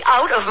driving me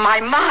out of my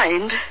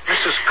mind.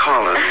 Mrs.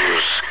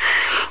 Collins,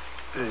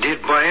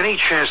 did by any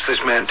chance this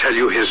man tell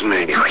you his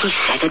name? Oh, he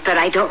said it, but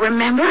I don't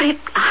remember it.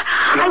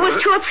 I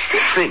was too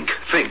upset.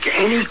 Think.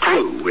 Any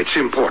clue. It's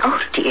important.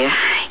 Oh, dear.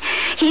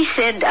 He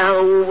said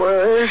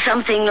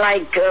something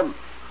like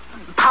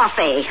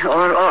Parfait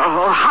or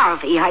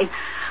Harvey.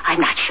 I'm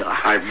not sure.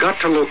 I've got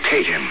to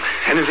locate him.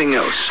 Anything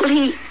else? Well,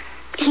 he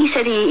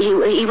said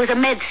he was a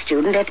med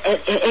student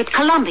at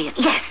Columbia.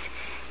 Yes,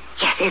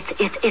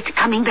 it's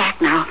coming back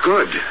now.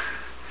 Good.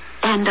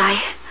 And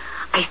I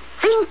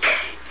think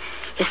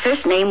his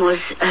first name was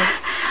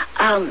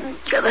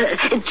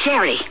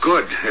Jerry.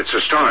 Good. It's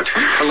a start.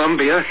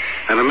 Columbia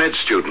and a med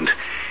student.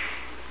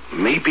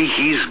 Maybe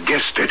he's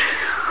guessed it.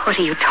 What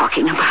are you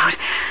talking about?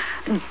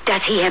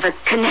 Does he have a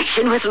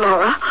connection with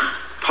Laura?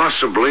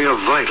 Possibly a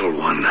vital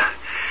one.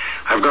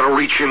 I've got to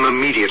reach him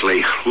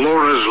immediately.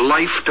 Laura's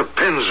life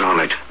depends on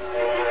it.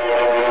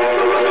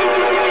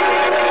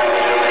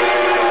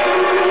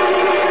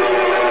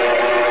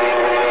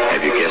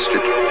 Have you guessed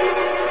it?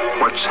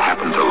 What's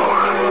happened to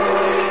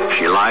Laura?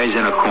 She lies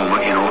in a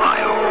coma in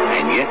Ohio,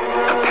 and yet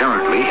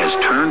apparently has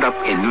turned up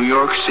in New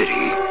York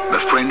City,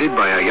 befriended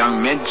by a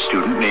young med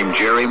student named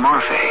Jerry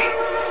Marfay.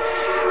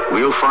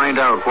 We'll find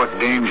out what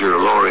danger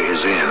Laura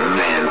is in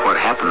and what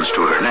happens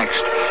to her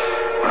next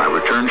when I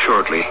return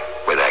shortly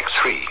with Act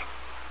 3.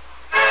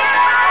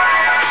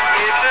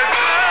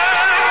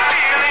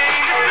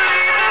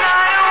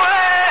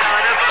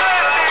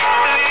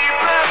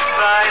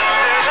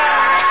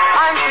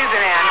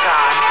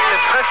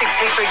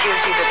 Sleeper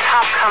gives you the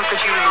top comfort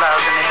you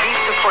love and the deep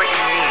support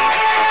you need.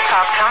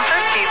 Top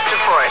comfort, deep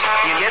support.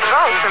 You get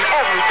both from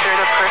every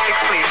Serta Perfect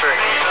Sleeper.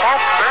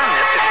 That's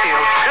firmness that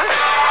feels good.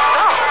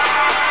 So,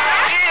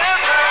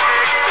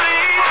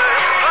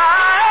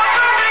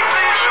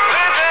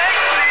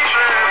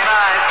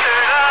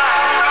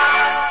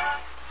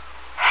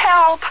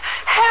 help!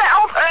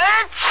 Help!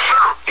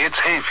 It's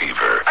hay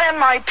fever. And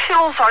my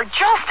pills are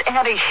just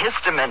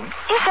antihistamine.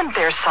 Isn't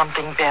there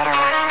something better?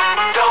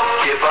 Don't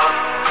give up.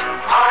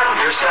 Arm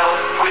yourself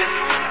with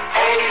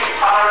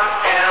ARM.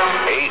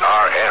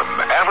 ARM,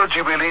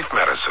 Allergy Relief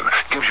Medicine,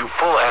 gives you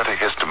full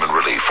antihistamine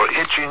relief for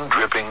itching,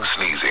 dripping,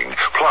 sneezing,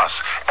 plus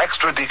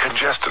extra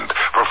decongestant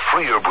for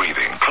freer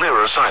breathing,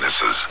 clearer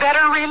sinuses.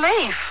 Better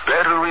relief.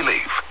 Better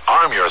relief. Arm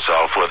Arm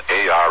yourself with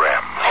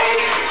ARM.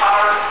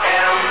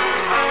 ARM.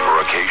 For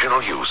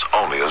occasional use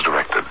only as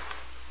directed.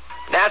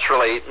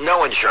 Naturally,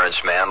 no insurance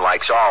man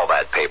likes all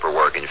that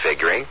paperwork and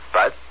figuring,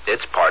 but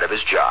it's part of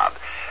his job.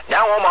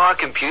 Now Omaha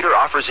Computer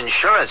offers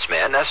insurance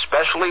men a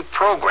specially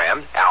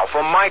programmed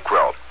Alpha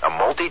Micro, a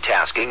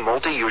multitasking,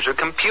 multi-user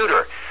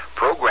computer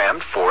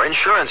programmed for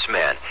insurance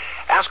men.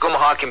 Ask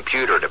Omaha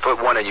Computer to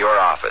put one in your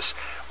office,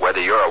 whether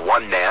you're a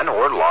one-man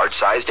or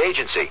large-sized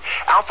agency.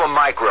 Alpha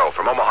Micro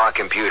from Omaha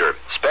Computer,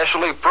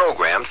 specially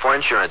programmed for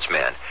insurance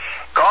men.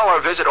 Call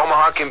or visit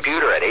Omaha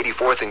Computer at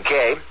 84th and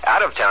K.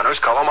 Out-of-towners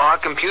call Omaha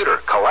Computer.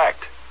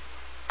 Collect.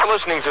 You're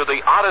listening to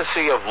the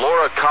Odyssey of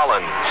Laura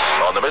Collins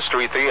on the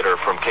Mystery Theater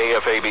from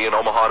KFAB in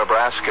Omaha,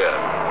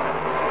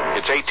 Nebraska.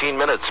 It's 18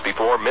 minutes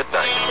before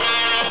midnight.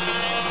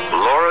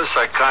 Laura's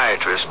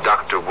psychiatrist,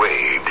 Dr.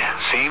 Wade,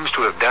 seems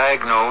to have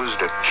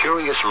diagnosed a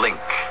curious link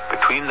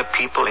between the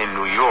people in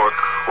New York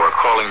who are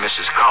calling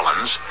Mrs.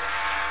 Collins,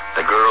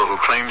 the girl who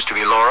claims to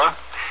be Laura,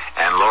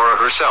 and Laura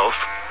herself,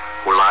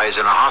 who lies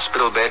in a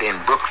hospital bed in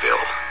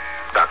Brookville.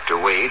 Dr.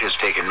 Wade has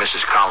taken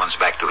Mrs. Collins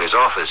back to his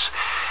office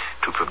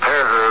to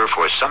prepare her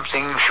for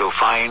something she'll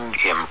find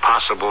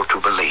impossible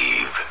to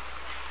believe.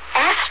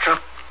 Astral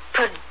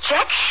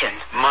projection?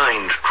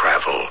 Mind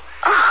travel.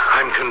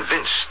 I'm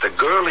convinced the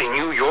girl in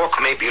New York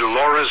may be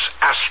Laura's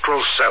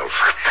astral self.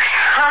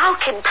 How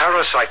can...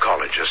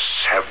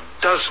 Parapsychologists have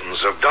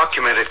dozens of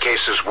documented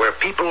cases where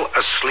people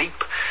asleep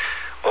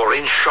or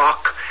in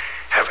shock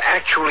have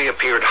actually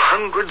appeared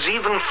hundreds,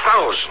 even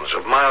thousands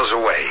of miles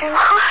away.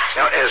 What?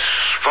 Now, as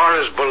far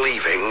as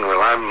believing,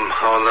 well, I'm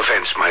on the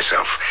fence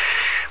myself.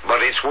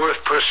 But it's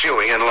worth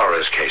pursuing in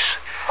Laura's case.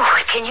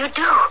 What can you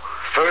do?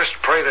 First,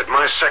 pray that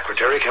my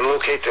secretary can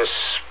locate this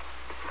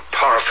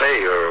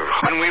parfait, or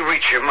when we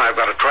reach him, I've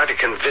got to try to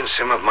convince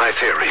him of my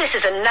theory. This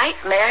is a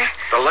nightmare.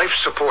 The life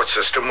support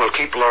system will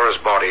keep Laura's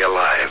body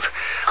alive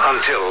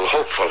until,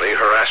 hopefully,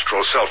 her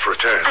astral self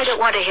returns. I don't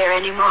want to hear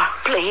any more,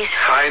 please.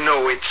 I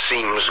know it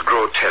seems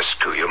grotesque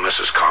to you,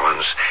 Mrs.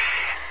 Collins.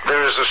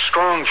 There is a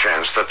strong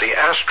chance that the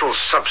astral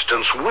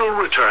substance will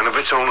return of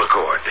its own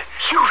accord.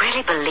 You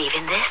really believe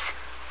in this?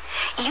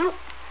 You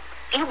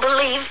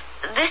believe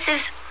this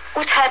is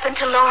what's happened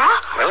to Laura?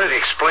 Well, it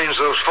explains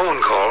those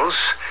phone calls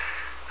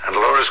and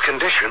Laura's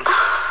condition.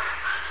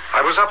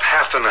 I was up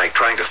half the night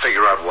trying to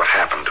figure out what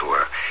happened to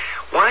her.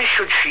 Why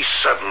should she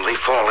suddenly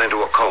fall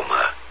into a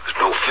coma? There's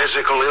no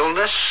physical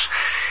illness.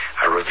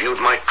 I reviewed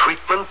my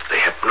treatment, the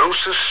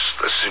hypnosis,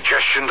 the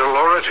suggestion to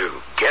Laura to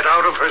get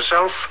out of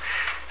herself,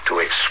 to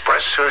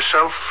express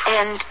herself.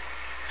 And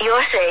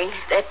you're saying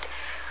that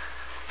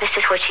this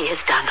is what she has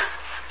done?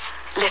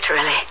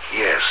 Literally?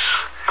 Yes.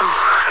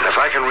 Oh. And if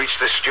I can reach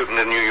this student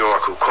in New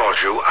York who called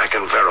you, I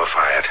can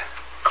verify it.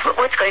 But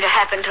what's going to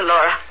happen to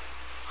Laura?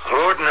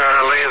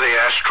 Ordinarily, the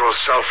astral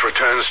self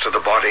returns to the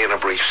body in a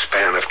brief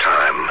span of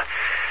time.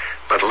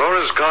 But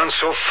Laura's gone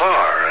so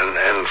far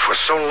and for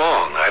so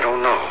long, I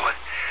don't know.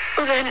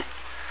 Then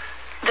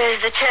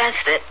there's the chance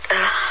that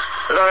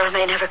Laura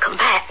may never come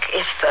back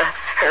if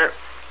her,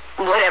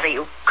 whatever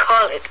you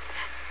call it,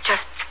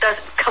 just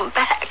doesn't come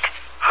back.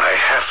 I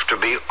have to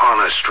be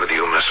honest with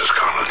you, Mrs.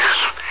 Collins.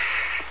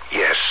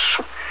 Yes,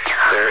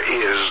 there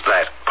is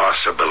that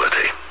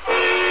possibility.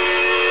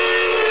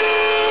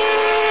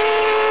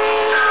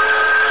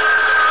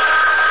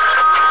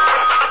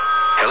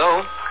 Hello?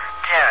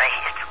 Jerry,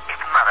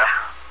 it's Mother.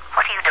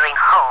 What are you doing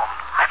home?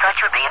 I thought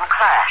you'd be in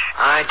class.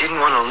 I didn't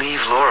want to leave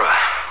Laura.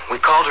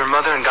 We called her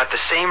mother and got the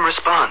same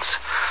response.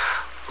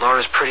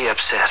 Laura's pretty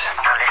upset.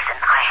 Now listen,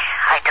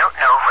 I don't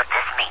know what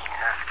this means,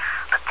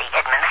 but the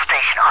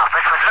administration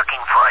office was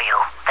looking for you.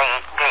 They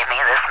gave me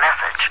this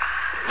message.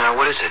 Now,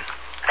 what is it?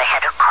 They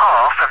had a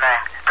call from a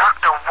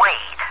Dr.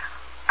 Wade,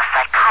 a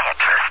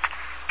psychiatrist.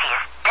 He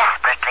is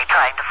desperately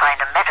trying to find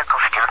a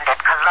medical student at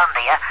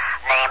Columbia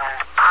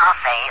named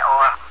Parfait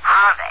or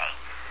Harvey.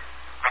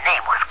 The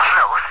name was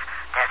close.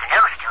 There's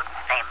no student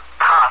named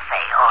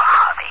Parfait or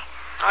Harvey.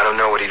 I don't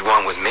know what he'd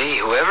want with me,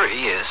 whoever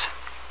he is.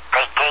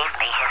 They gave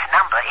me his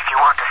number if you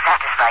want to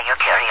satisfy your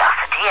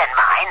curiosity and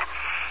mine.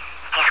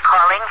 He's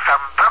calling from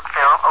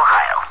Brookville,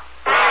 Ohio.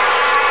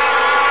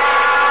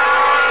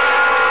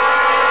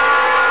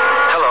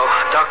 Hello,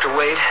 Dr.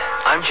 Wade.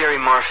 I'm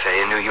Jerry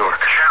Marfay in New York.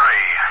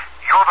 Jerry,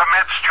 you're the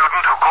med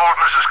student who called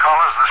Mrs.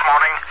 Collins this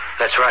morning?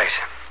 That's right.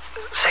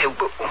 Say,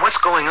 what's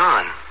going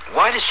on?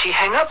 Why did she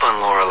hang up on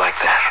Laura like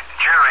that?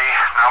 Jerry,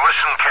 now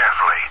listen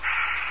carefully.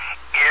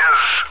 Is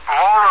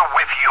Laura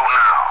with you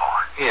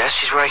now? Yes,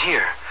 she's right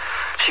here.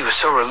 She was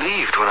so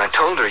relieved when I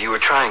told her you were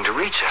trying to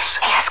reach us.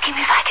 Ask him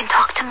if I can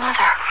talk to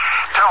Mother.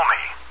 Tell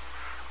me,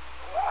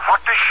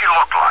 what does she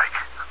look like?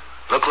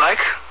 Look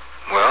like?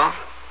 Well,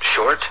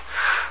 short,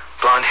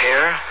 blonde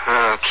hair,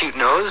 cute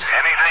nose.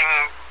 Anything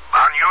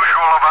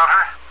unusual about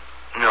her?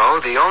 No,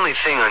 the only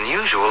thing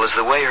unusual is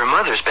the way her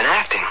mother's been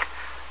acting.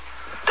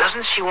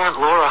 Doesn't she want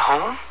Laura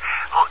home?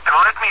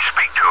 Let me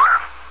speak to her.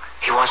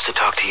 He wants to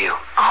talk to you.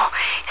 Oh,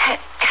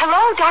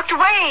 hello, Dr.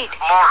 Wade.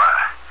 Laura,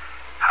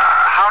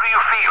 how do you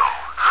feel?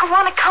 I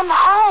want to come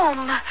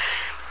home.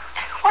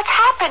 What's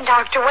happened,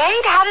 Dr.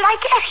 Wade? How did I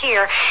get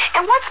here?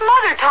 And what's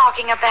Mother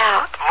talking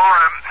about?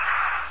 Laura,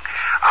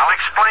 I'll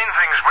explain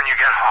things when you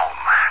get home.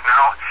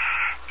 Now,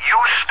 you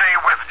stay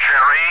with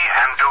Jerry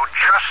and do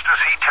just as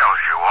he tells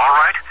you, all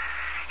right?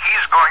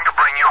 He's going to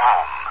bring you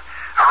home.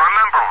 Now,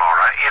 remember,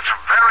 Laura, it's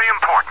very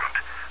important.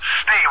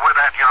 Stay with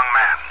that young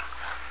man.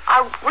 I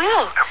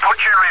will. Now, put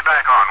Jerry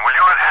back on, will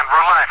you? And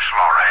relax,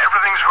 Laura.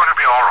 Everything's going to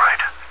be all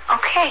right.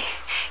 Okay.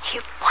 He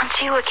wants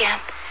you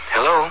again.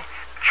 Hello?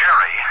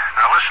 Jerry,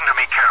 now listen to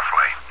me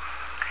carefully.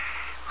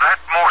 That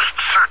most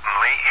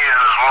certainly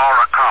is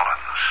Laura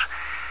Collins.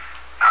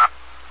 Now,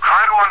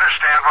 try to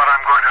understand what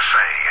I'm going to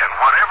say, and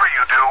whatever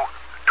you do,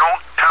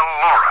 don't tell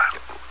Laura.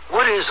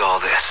 What is all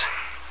this?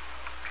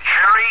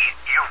 Jerry,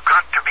 you've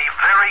got to be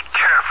very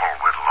careful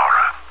with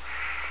Laura.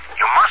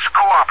 You must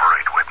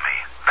cooperate with me.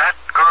 That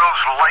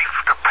girl's life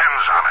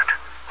depends on it.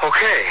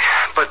 Okay,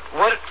 but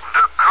what...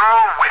 The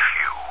girl with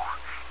you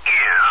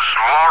is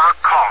Laura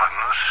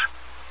Collins'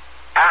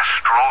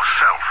 astral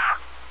self.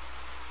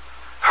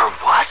 Her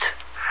what?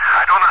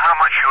 I don't know how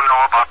much you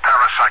know about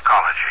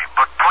parapsychology,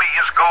 but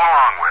please go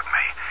along with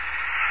me.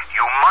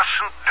 You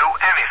mustn't do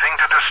anything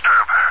to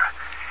disturb her.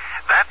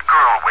 That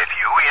girl with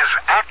you is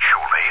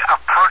actually a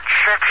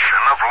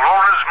projection of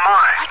Laura's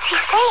mind. What's he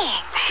saying?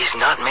 He's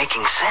not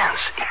making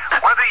sense.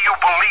 Whether you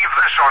believe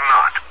this or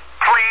not,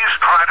 please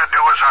try to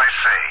do as I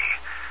say.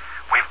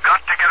 We've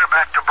got to get her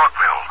back to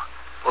Brookville.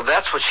 Well,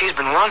 that's what she's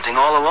been wanting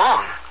all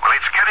along. Well,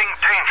 it's getting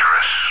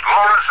dangerous.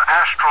 Laura's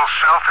astral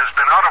self has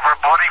been out of her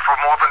body for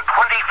more than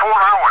 24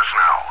 hours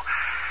now,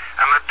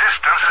 and the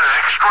distance is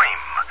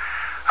extreme.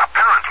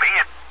 Apparently,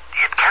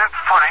 it can't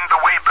find the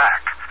way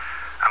back.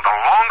 And the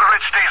longer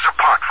it stays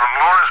apart from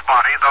Laura's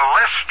body, the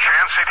less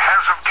chance it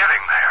has of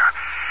getting there.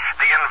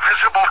 The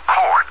invisible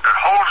cord that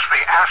holds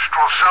the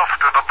astral self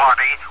to the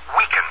body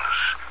weakens.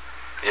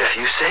 If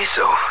you say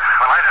so.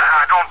 Well,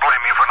 I don't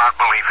blame you for not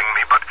believing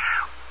me, but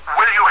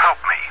will you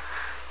help me?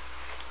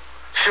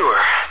 Sure.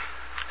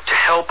 To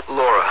help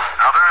Laura.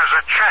 Now, there's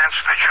a chance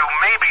that you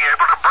may be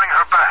able to bring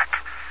her back.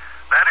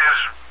 That is,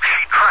 she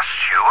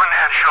trusts you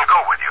and she'll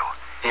go with you.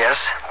 Yes?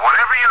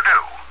 Whatever you do,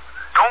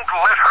 don't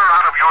let her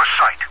out of your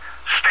sight.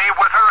 Stay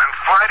with her and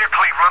fly to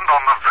Cleveland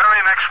on the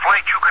very next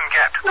flight you can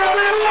get.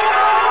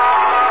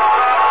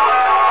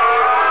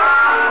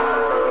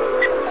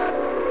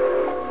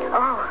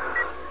 Oh,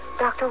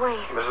 Dr.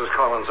 Wade. Mrs.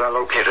 Collins, I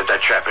located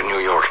that chap in New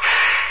York.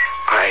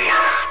 I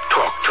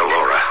talked to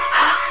Laura.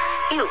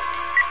 You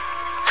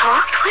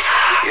talked with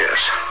her? Yes.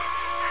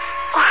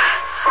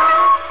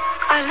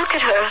 I look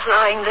at her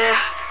lying there,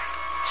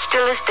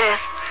 still as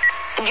death,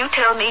 and you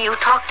tell me you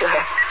talked to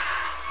her.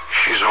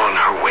 She's on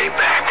her way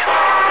back.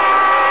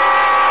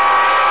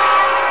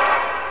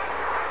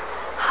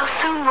 How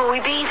soon will we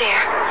be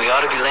there? We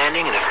ought to be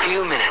landing in a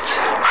few minutes.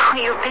 Oh,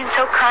 you've been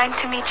so kind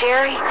to me,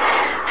 Jerry.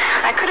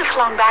 I could have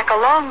flown back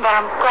alone, but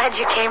I'm glad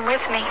you came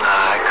with me.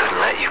 I couldn't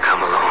let you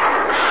come alone.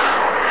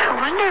 I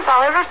wonder if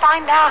I'll ever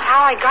find out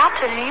how I got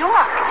to New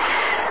York.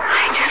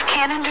 I just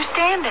can't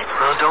understand it.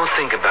 Well, don't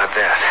think about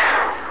that.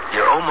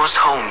 You're almost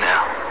home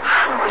now.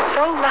 I was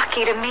so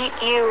lucky to meet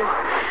you.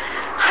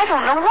 I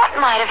don't know what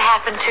might have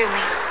happened to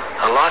me.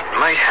 A lot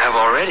might have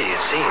already,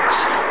 it seems.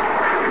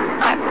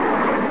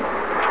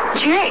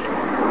 Jerry,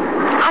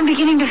 I'm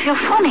beginning to feel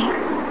funny.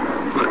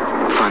 What,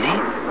 funny?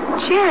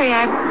 Jerry,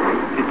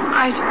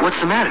 What's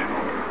the matter?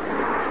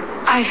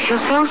 I feel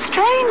so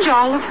strange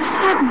all of a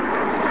sudden.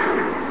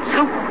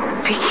 So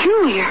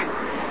peculiar.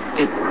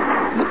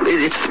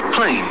 It's the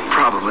plane,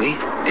 probably.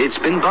 It's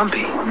been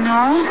bumpy.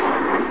 No,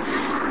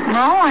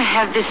 I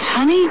have this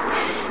funny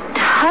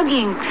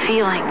tugging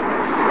feeling.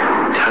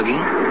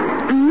 Tugging?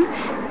 Mm-hmm.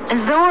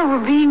 As though I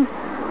were being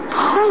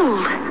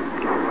pulled.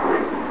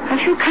 I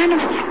feel kind of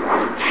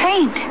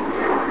faint.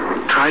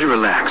 Try to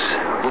relax.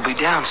 We'll be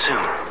down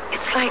soon.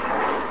 It's like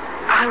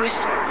I was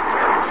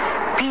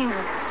being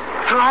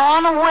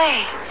drawn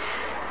away.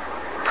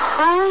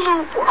 Pulled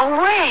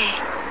away.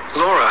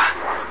 Laura.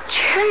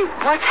 Jerry,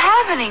 what's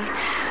happening?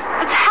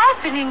 What's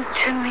happening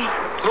to me?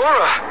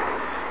 Laura!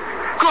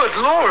 Good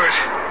Lord!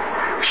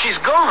 She's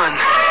gone.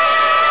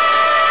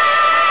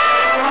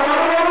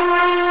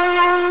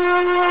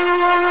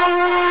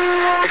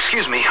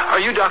 Excuse me, are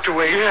you Dr.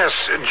 Wade? Yes,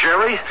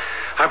 Jerry.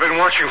 I've been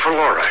watching for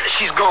Laura.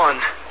 She's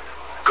gone.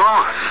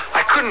 Gone?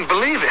 I couldn't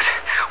believe it.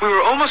 We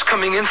were almost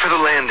coming in for the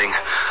landing.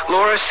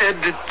 Laura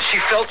said that she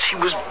felt she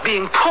was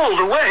being pulled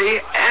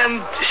away,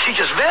 and she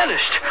just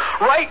vanished.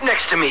 Right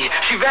next to me,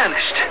 she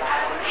vanished.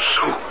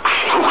 So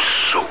close,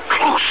 so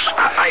close.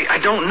 I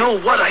don't know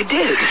what I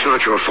did. It's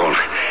not your fault.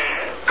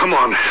 Come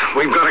on,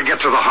 we've got to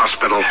get to the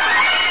hospital.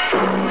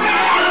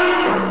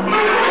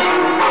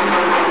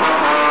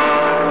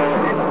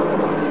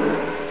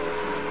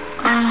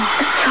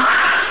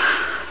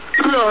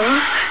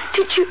 Laura,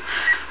 did you...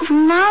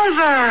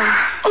 Mother.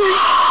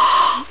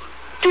 Oh,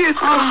 dear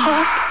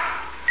God.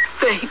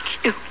 Thank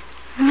you.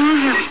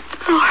 Mother.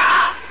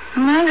 Laura.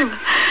 Mother.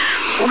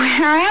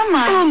 Where am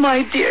I? Oh,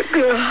 my dear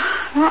girl.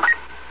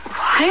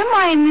 Why am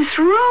I in this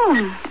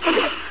room?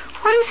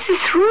 What is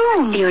this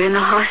room? You're in the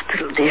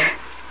hospital, dear.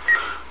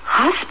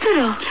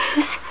 Hospital,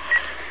 Liz?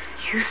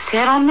 You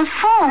said on the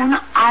phone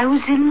I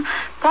was in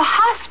the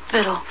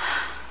hospital.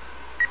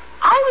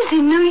 I was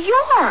in New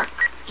York.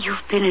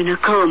 You've been in a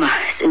coma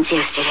since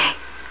yesterday.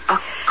 A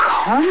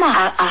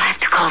coma? I'll have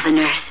to call the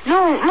nurse.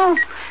 No.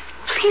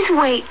 Please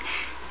wait.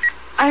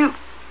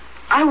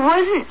 I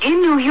wasn't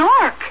in New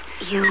York.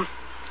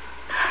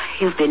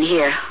 You've been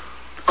here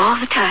all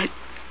the time.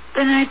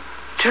 Then I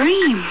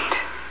dreamed.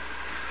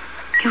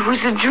 It was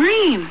a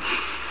dream.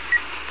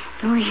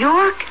 New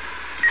York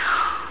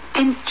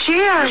and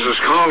Jerry. Mrs.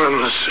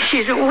 Collins.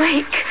 She's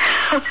awake.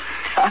 Oh,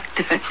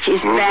 Doctor,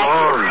 she's back.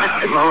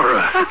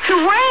 Laura. Dr.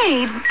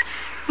 Wade,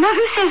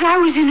 Mother says I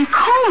was in a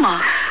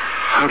coma.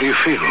 How do you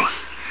feel?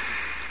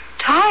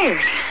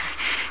 Tired.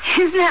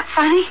 Isn't that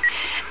funny?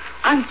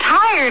 I'm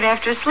tired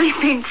after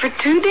sleeping for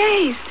 2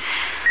 days.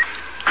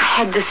 I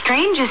had the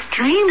strangest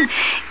dream.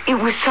 It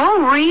was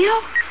so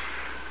real.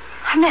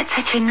 I met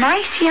such a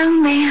nice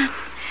young man.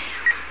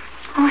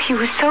 Oh, he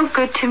was so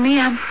good to me.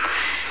 I'm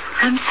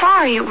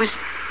sorry it was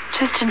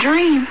just a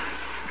dream.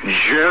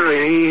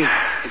 Jerry.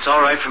 It's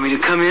all right for me to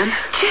come in?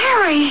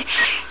 Jerry!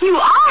 You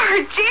are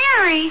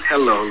Jerry!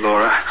 Hello,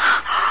 Laura.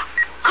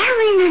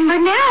 I remember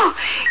now.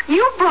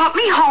 You brought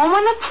me home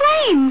on the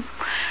plane.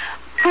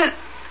 But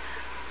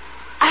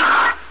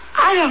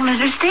I don't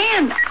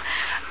understand.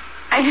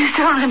 I just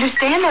don't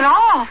understand at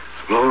all.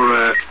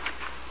 Laura,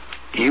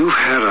 you've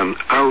had an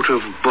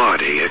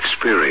out-of-body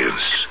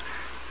experience,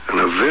 and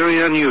a very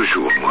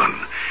unusual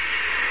one.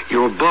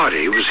 Your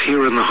body was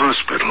here in the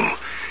hospital,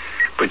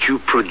 but you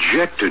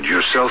projected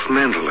yourself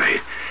mentally.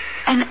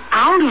 An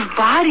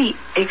out-of-body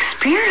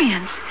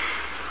experience?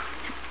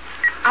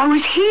 I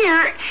was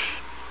here,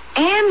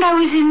 and I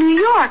was in New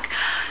York.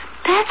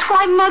 That's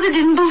why Mother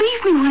didn't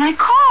believe me when I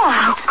called.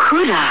 How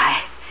could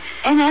I?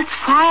 And that's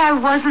why I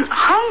wasn't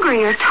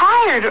hungry or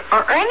tired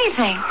or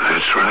anything.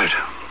 That's right.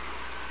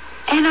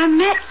 And I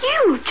met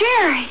you,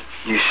 Jerry.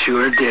 You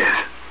sure did.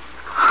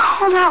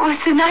 Oh, that was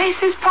the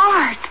nicest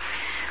part.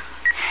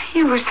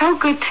 You were so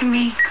good to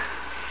me.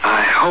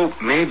 I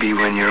hope maybe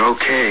when you're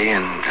okay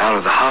and out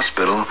of the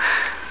hospital,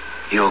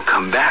 you'll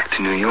come back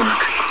to New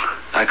York.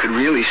 I could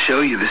really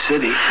show you the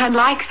city. I'd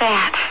like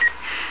that.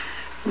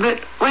 But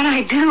when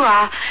I do,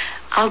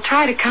 I'll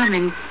try to come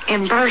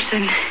in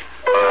person.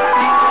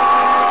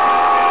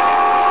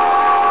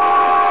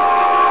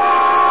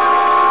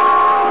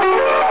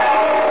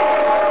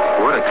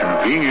 What a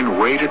convenient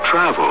way to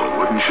travel,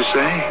 wouldn't you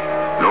say?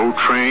 No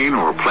train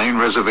or plane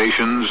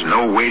reservations,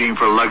 no waiting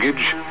for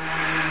luggage.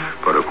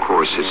 But of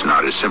course, it's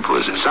not as simple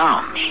as it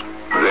sounds.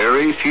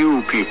 Very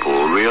few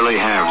people really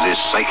have this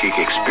psychic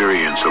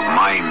experience of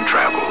mind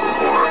travel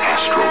or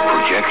astral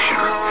projection.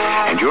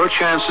 And your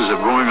chances of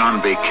going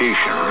on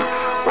vacation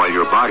while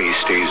your body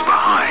stays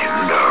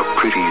behind are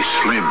pretty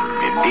slim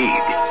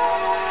indeed.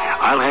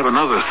 I'll have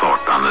another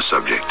thought on the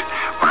subject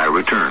when I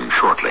return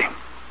shortly.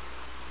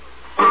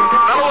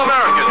 Fellow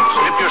Americans,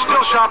 if you're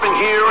still shopping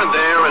here and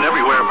there and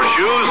everywhere for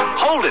shoes,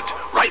 hold it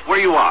right where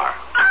you are.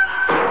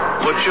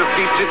 Put your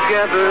feet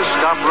together,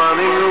 stop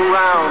running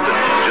around.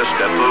 Just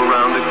step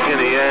around to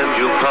Kinney and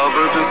you'll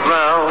cover the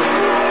ground.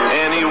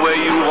 Anywhere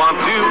you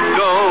want to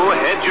go,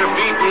 head your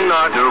feet in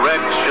our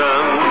direction.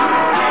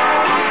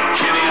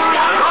 Kinney's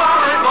got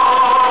all and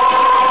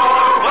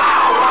more.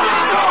 Wow, what a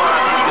store.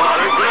 What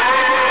a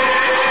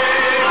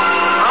great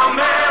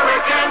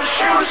American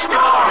shoe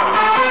store.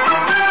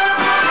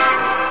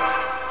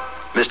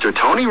 Mr.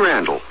 Tony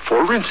Randall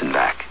for Rinse and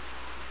Vac.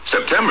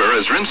 September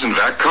is Rinse and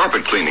Vac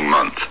Carpet Cleaning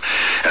Month.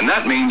 And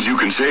that means you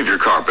can save your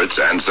carpets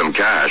and some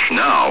cash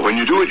now when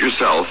you do it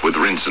yourself with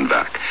Rinse and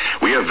Vac.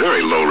 We have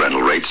very low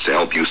rental rates to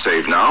help you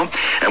save now.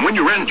 And when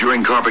you rent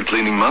during Carpet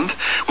Cleaning Month,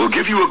 we'll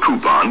give you a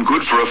coupon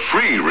good for a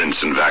free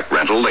Rinse and Vac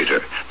rental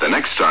later, the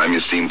next time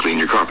you steam clean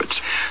your carpets.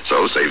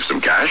 So save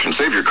some cash and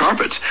save your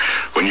carpets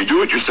when you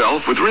do it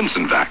yourself with Rinse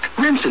and Vac.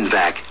 Rinse and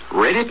Vac.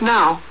 Rent it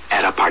now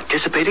at a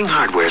participating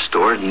hardware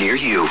store near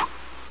you.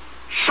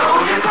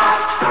 Show your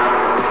part.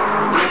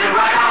 Bring it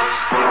right out.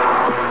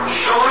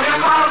 Show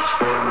your part.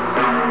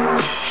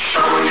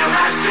 Show your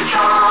Master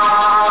Charge.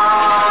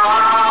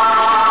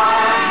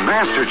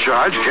 Master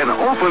Charge can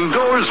open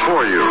doors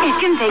for you. It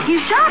can take you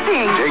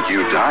shopping. Take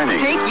you dining.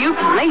 Take you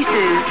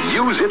places.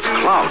 Use its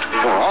clout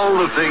for all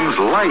the things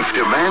life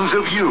demands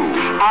of you.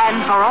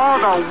 And for all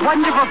the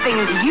wonderful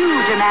things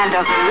you demand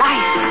of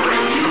life.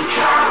 When you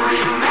carry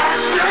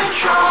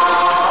Master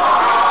Charge,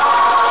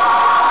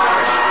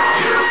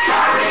 you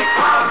carry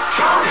clout.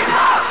 Show him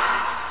up.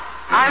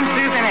 I'm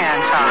Susan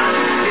Anton.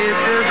 It's a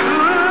good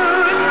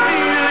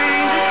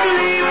feeling to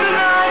sleep the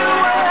night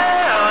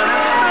away on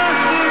a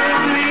perfect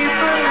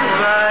sleeper's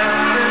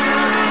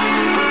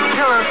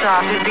Pillow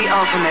Soft is the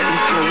ultimate in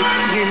sleep.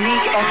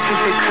 Unique extra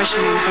thick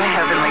cushioning for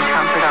heavenly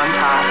comfort on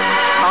top.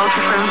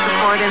 Ultra firm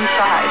support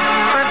inside.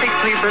 Perfect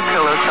sleeper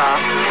Pillow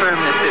Soft.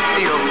 Firmness that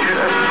feels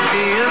good.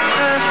 Be a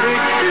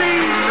perfect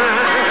sleeper.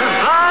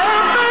 Buy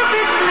a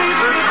perfect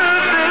sleeper.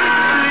 Perfect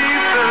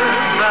sleeper.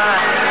 Buy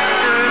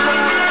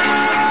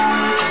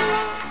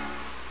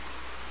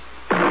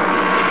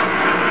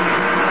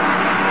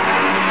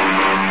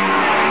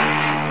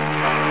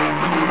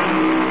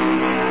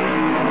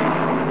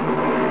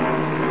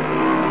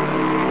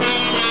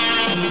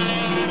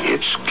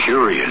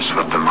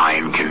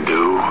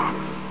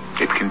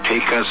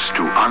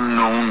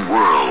unknown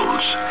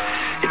worlds.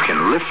 It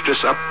can lift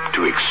us up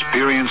to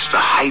experience the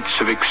heights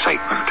of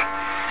excitement.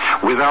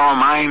 With our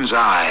mind's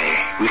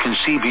eye, we can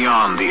see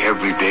beyond the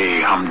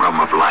everyday humdrum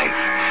of life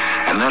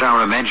and let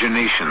our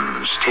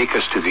imaginations take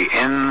us to the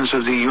ends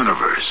of the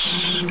universe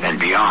and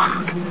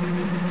beyond.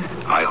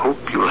 I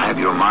hope you'll have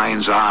your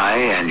mind's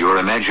eye and your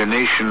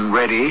imagination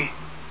ready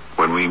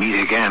when we meet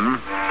again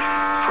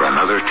for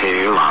another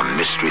tale on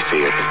Mystery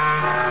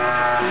Theater.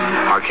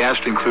 Our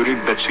cast included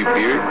Betsy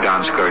Beard,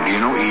 Don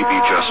Scardino, E.B.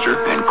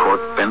 Juster, and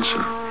Court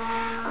Benson.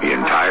 The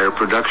entire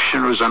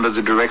production was under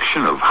the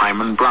direction of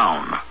Hyman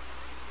Brown.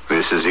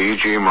 This is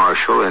E.G.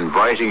 Marshall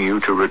inviting you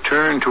to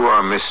return to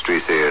our Mystery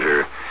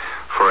Theater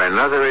for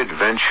another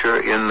adventure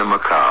in the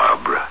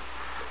macabre.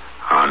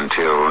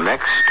 Until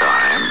next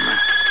time,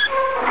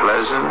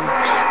 pleasant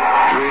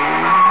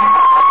dreams.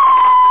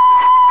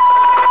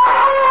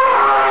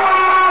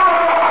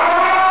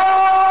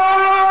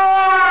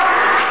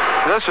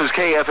 This is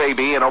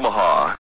KFAB in Omaha.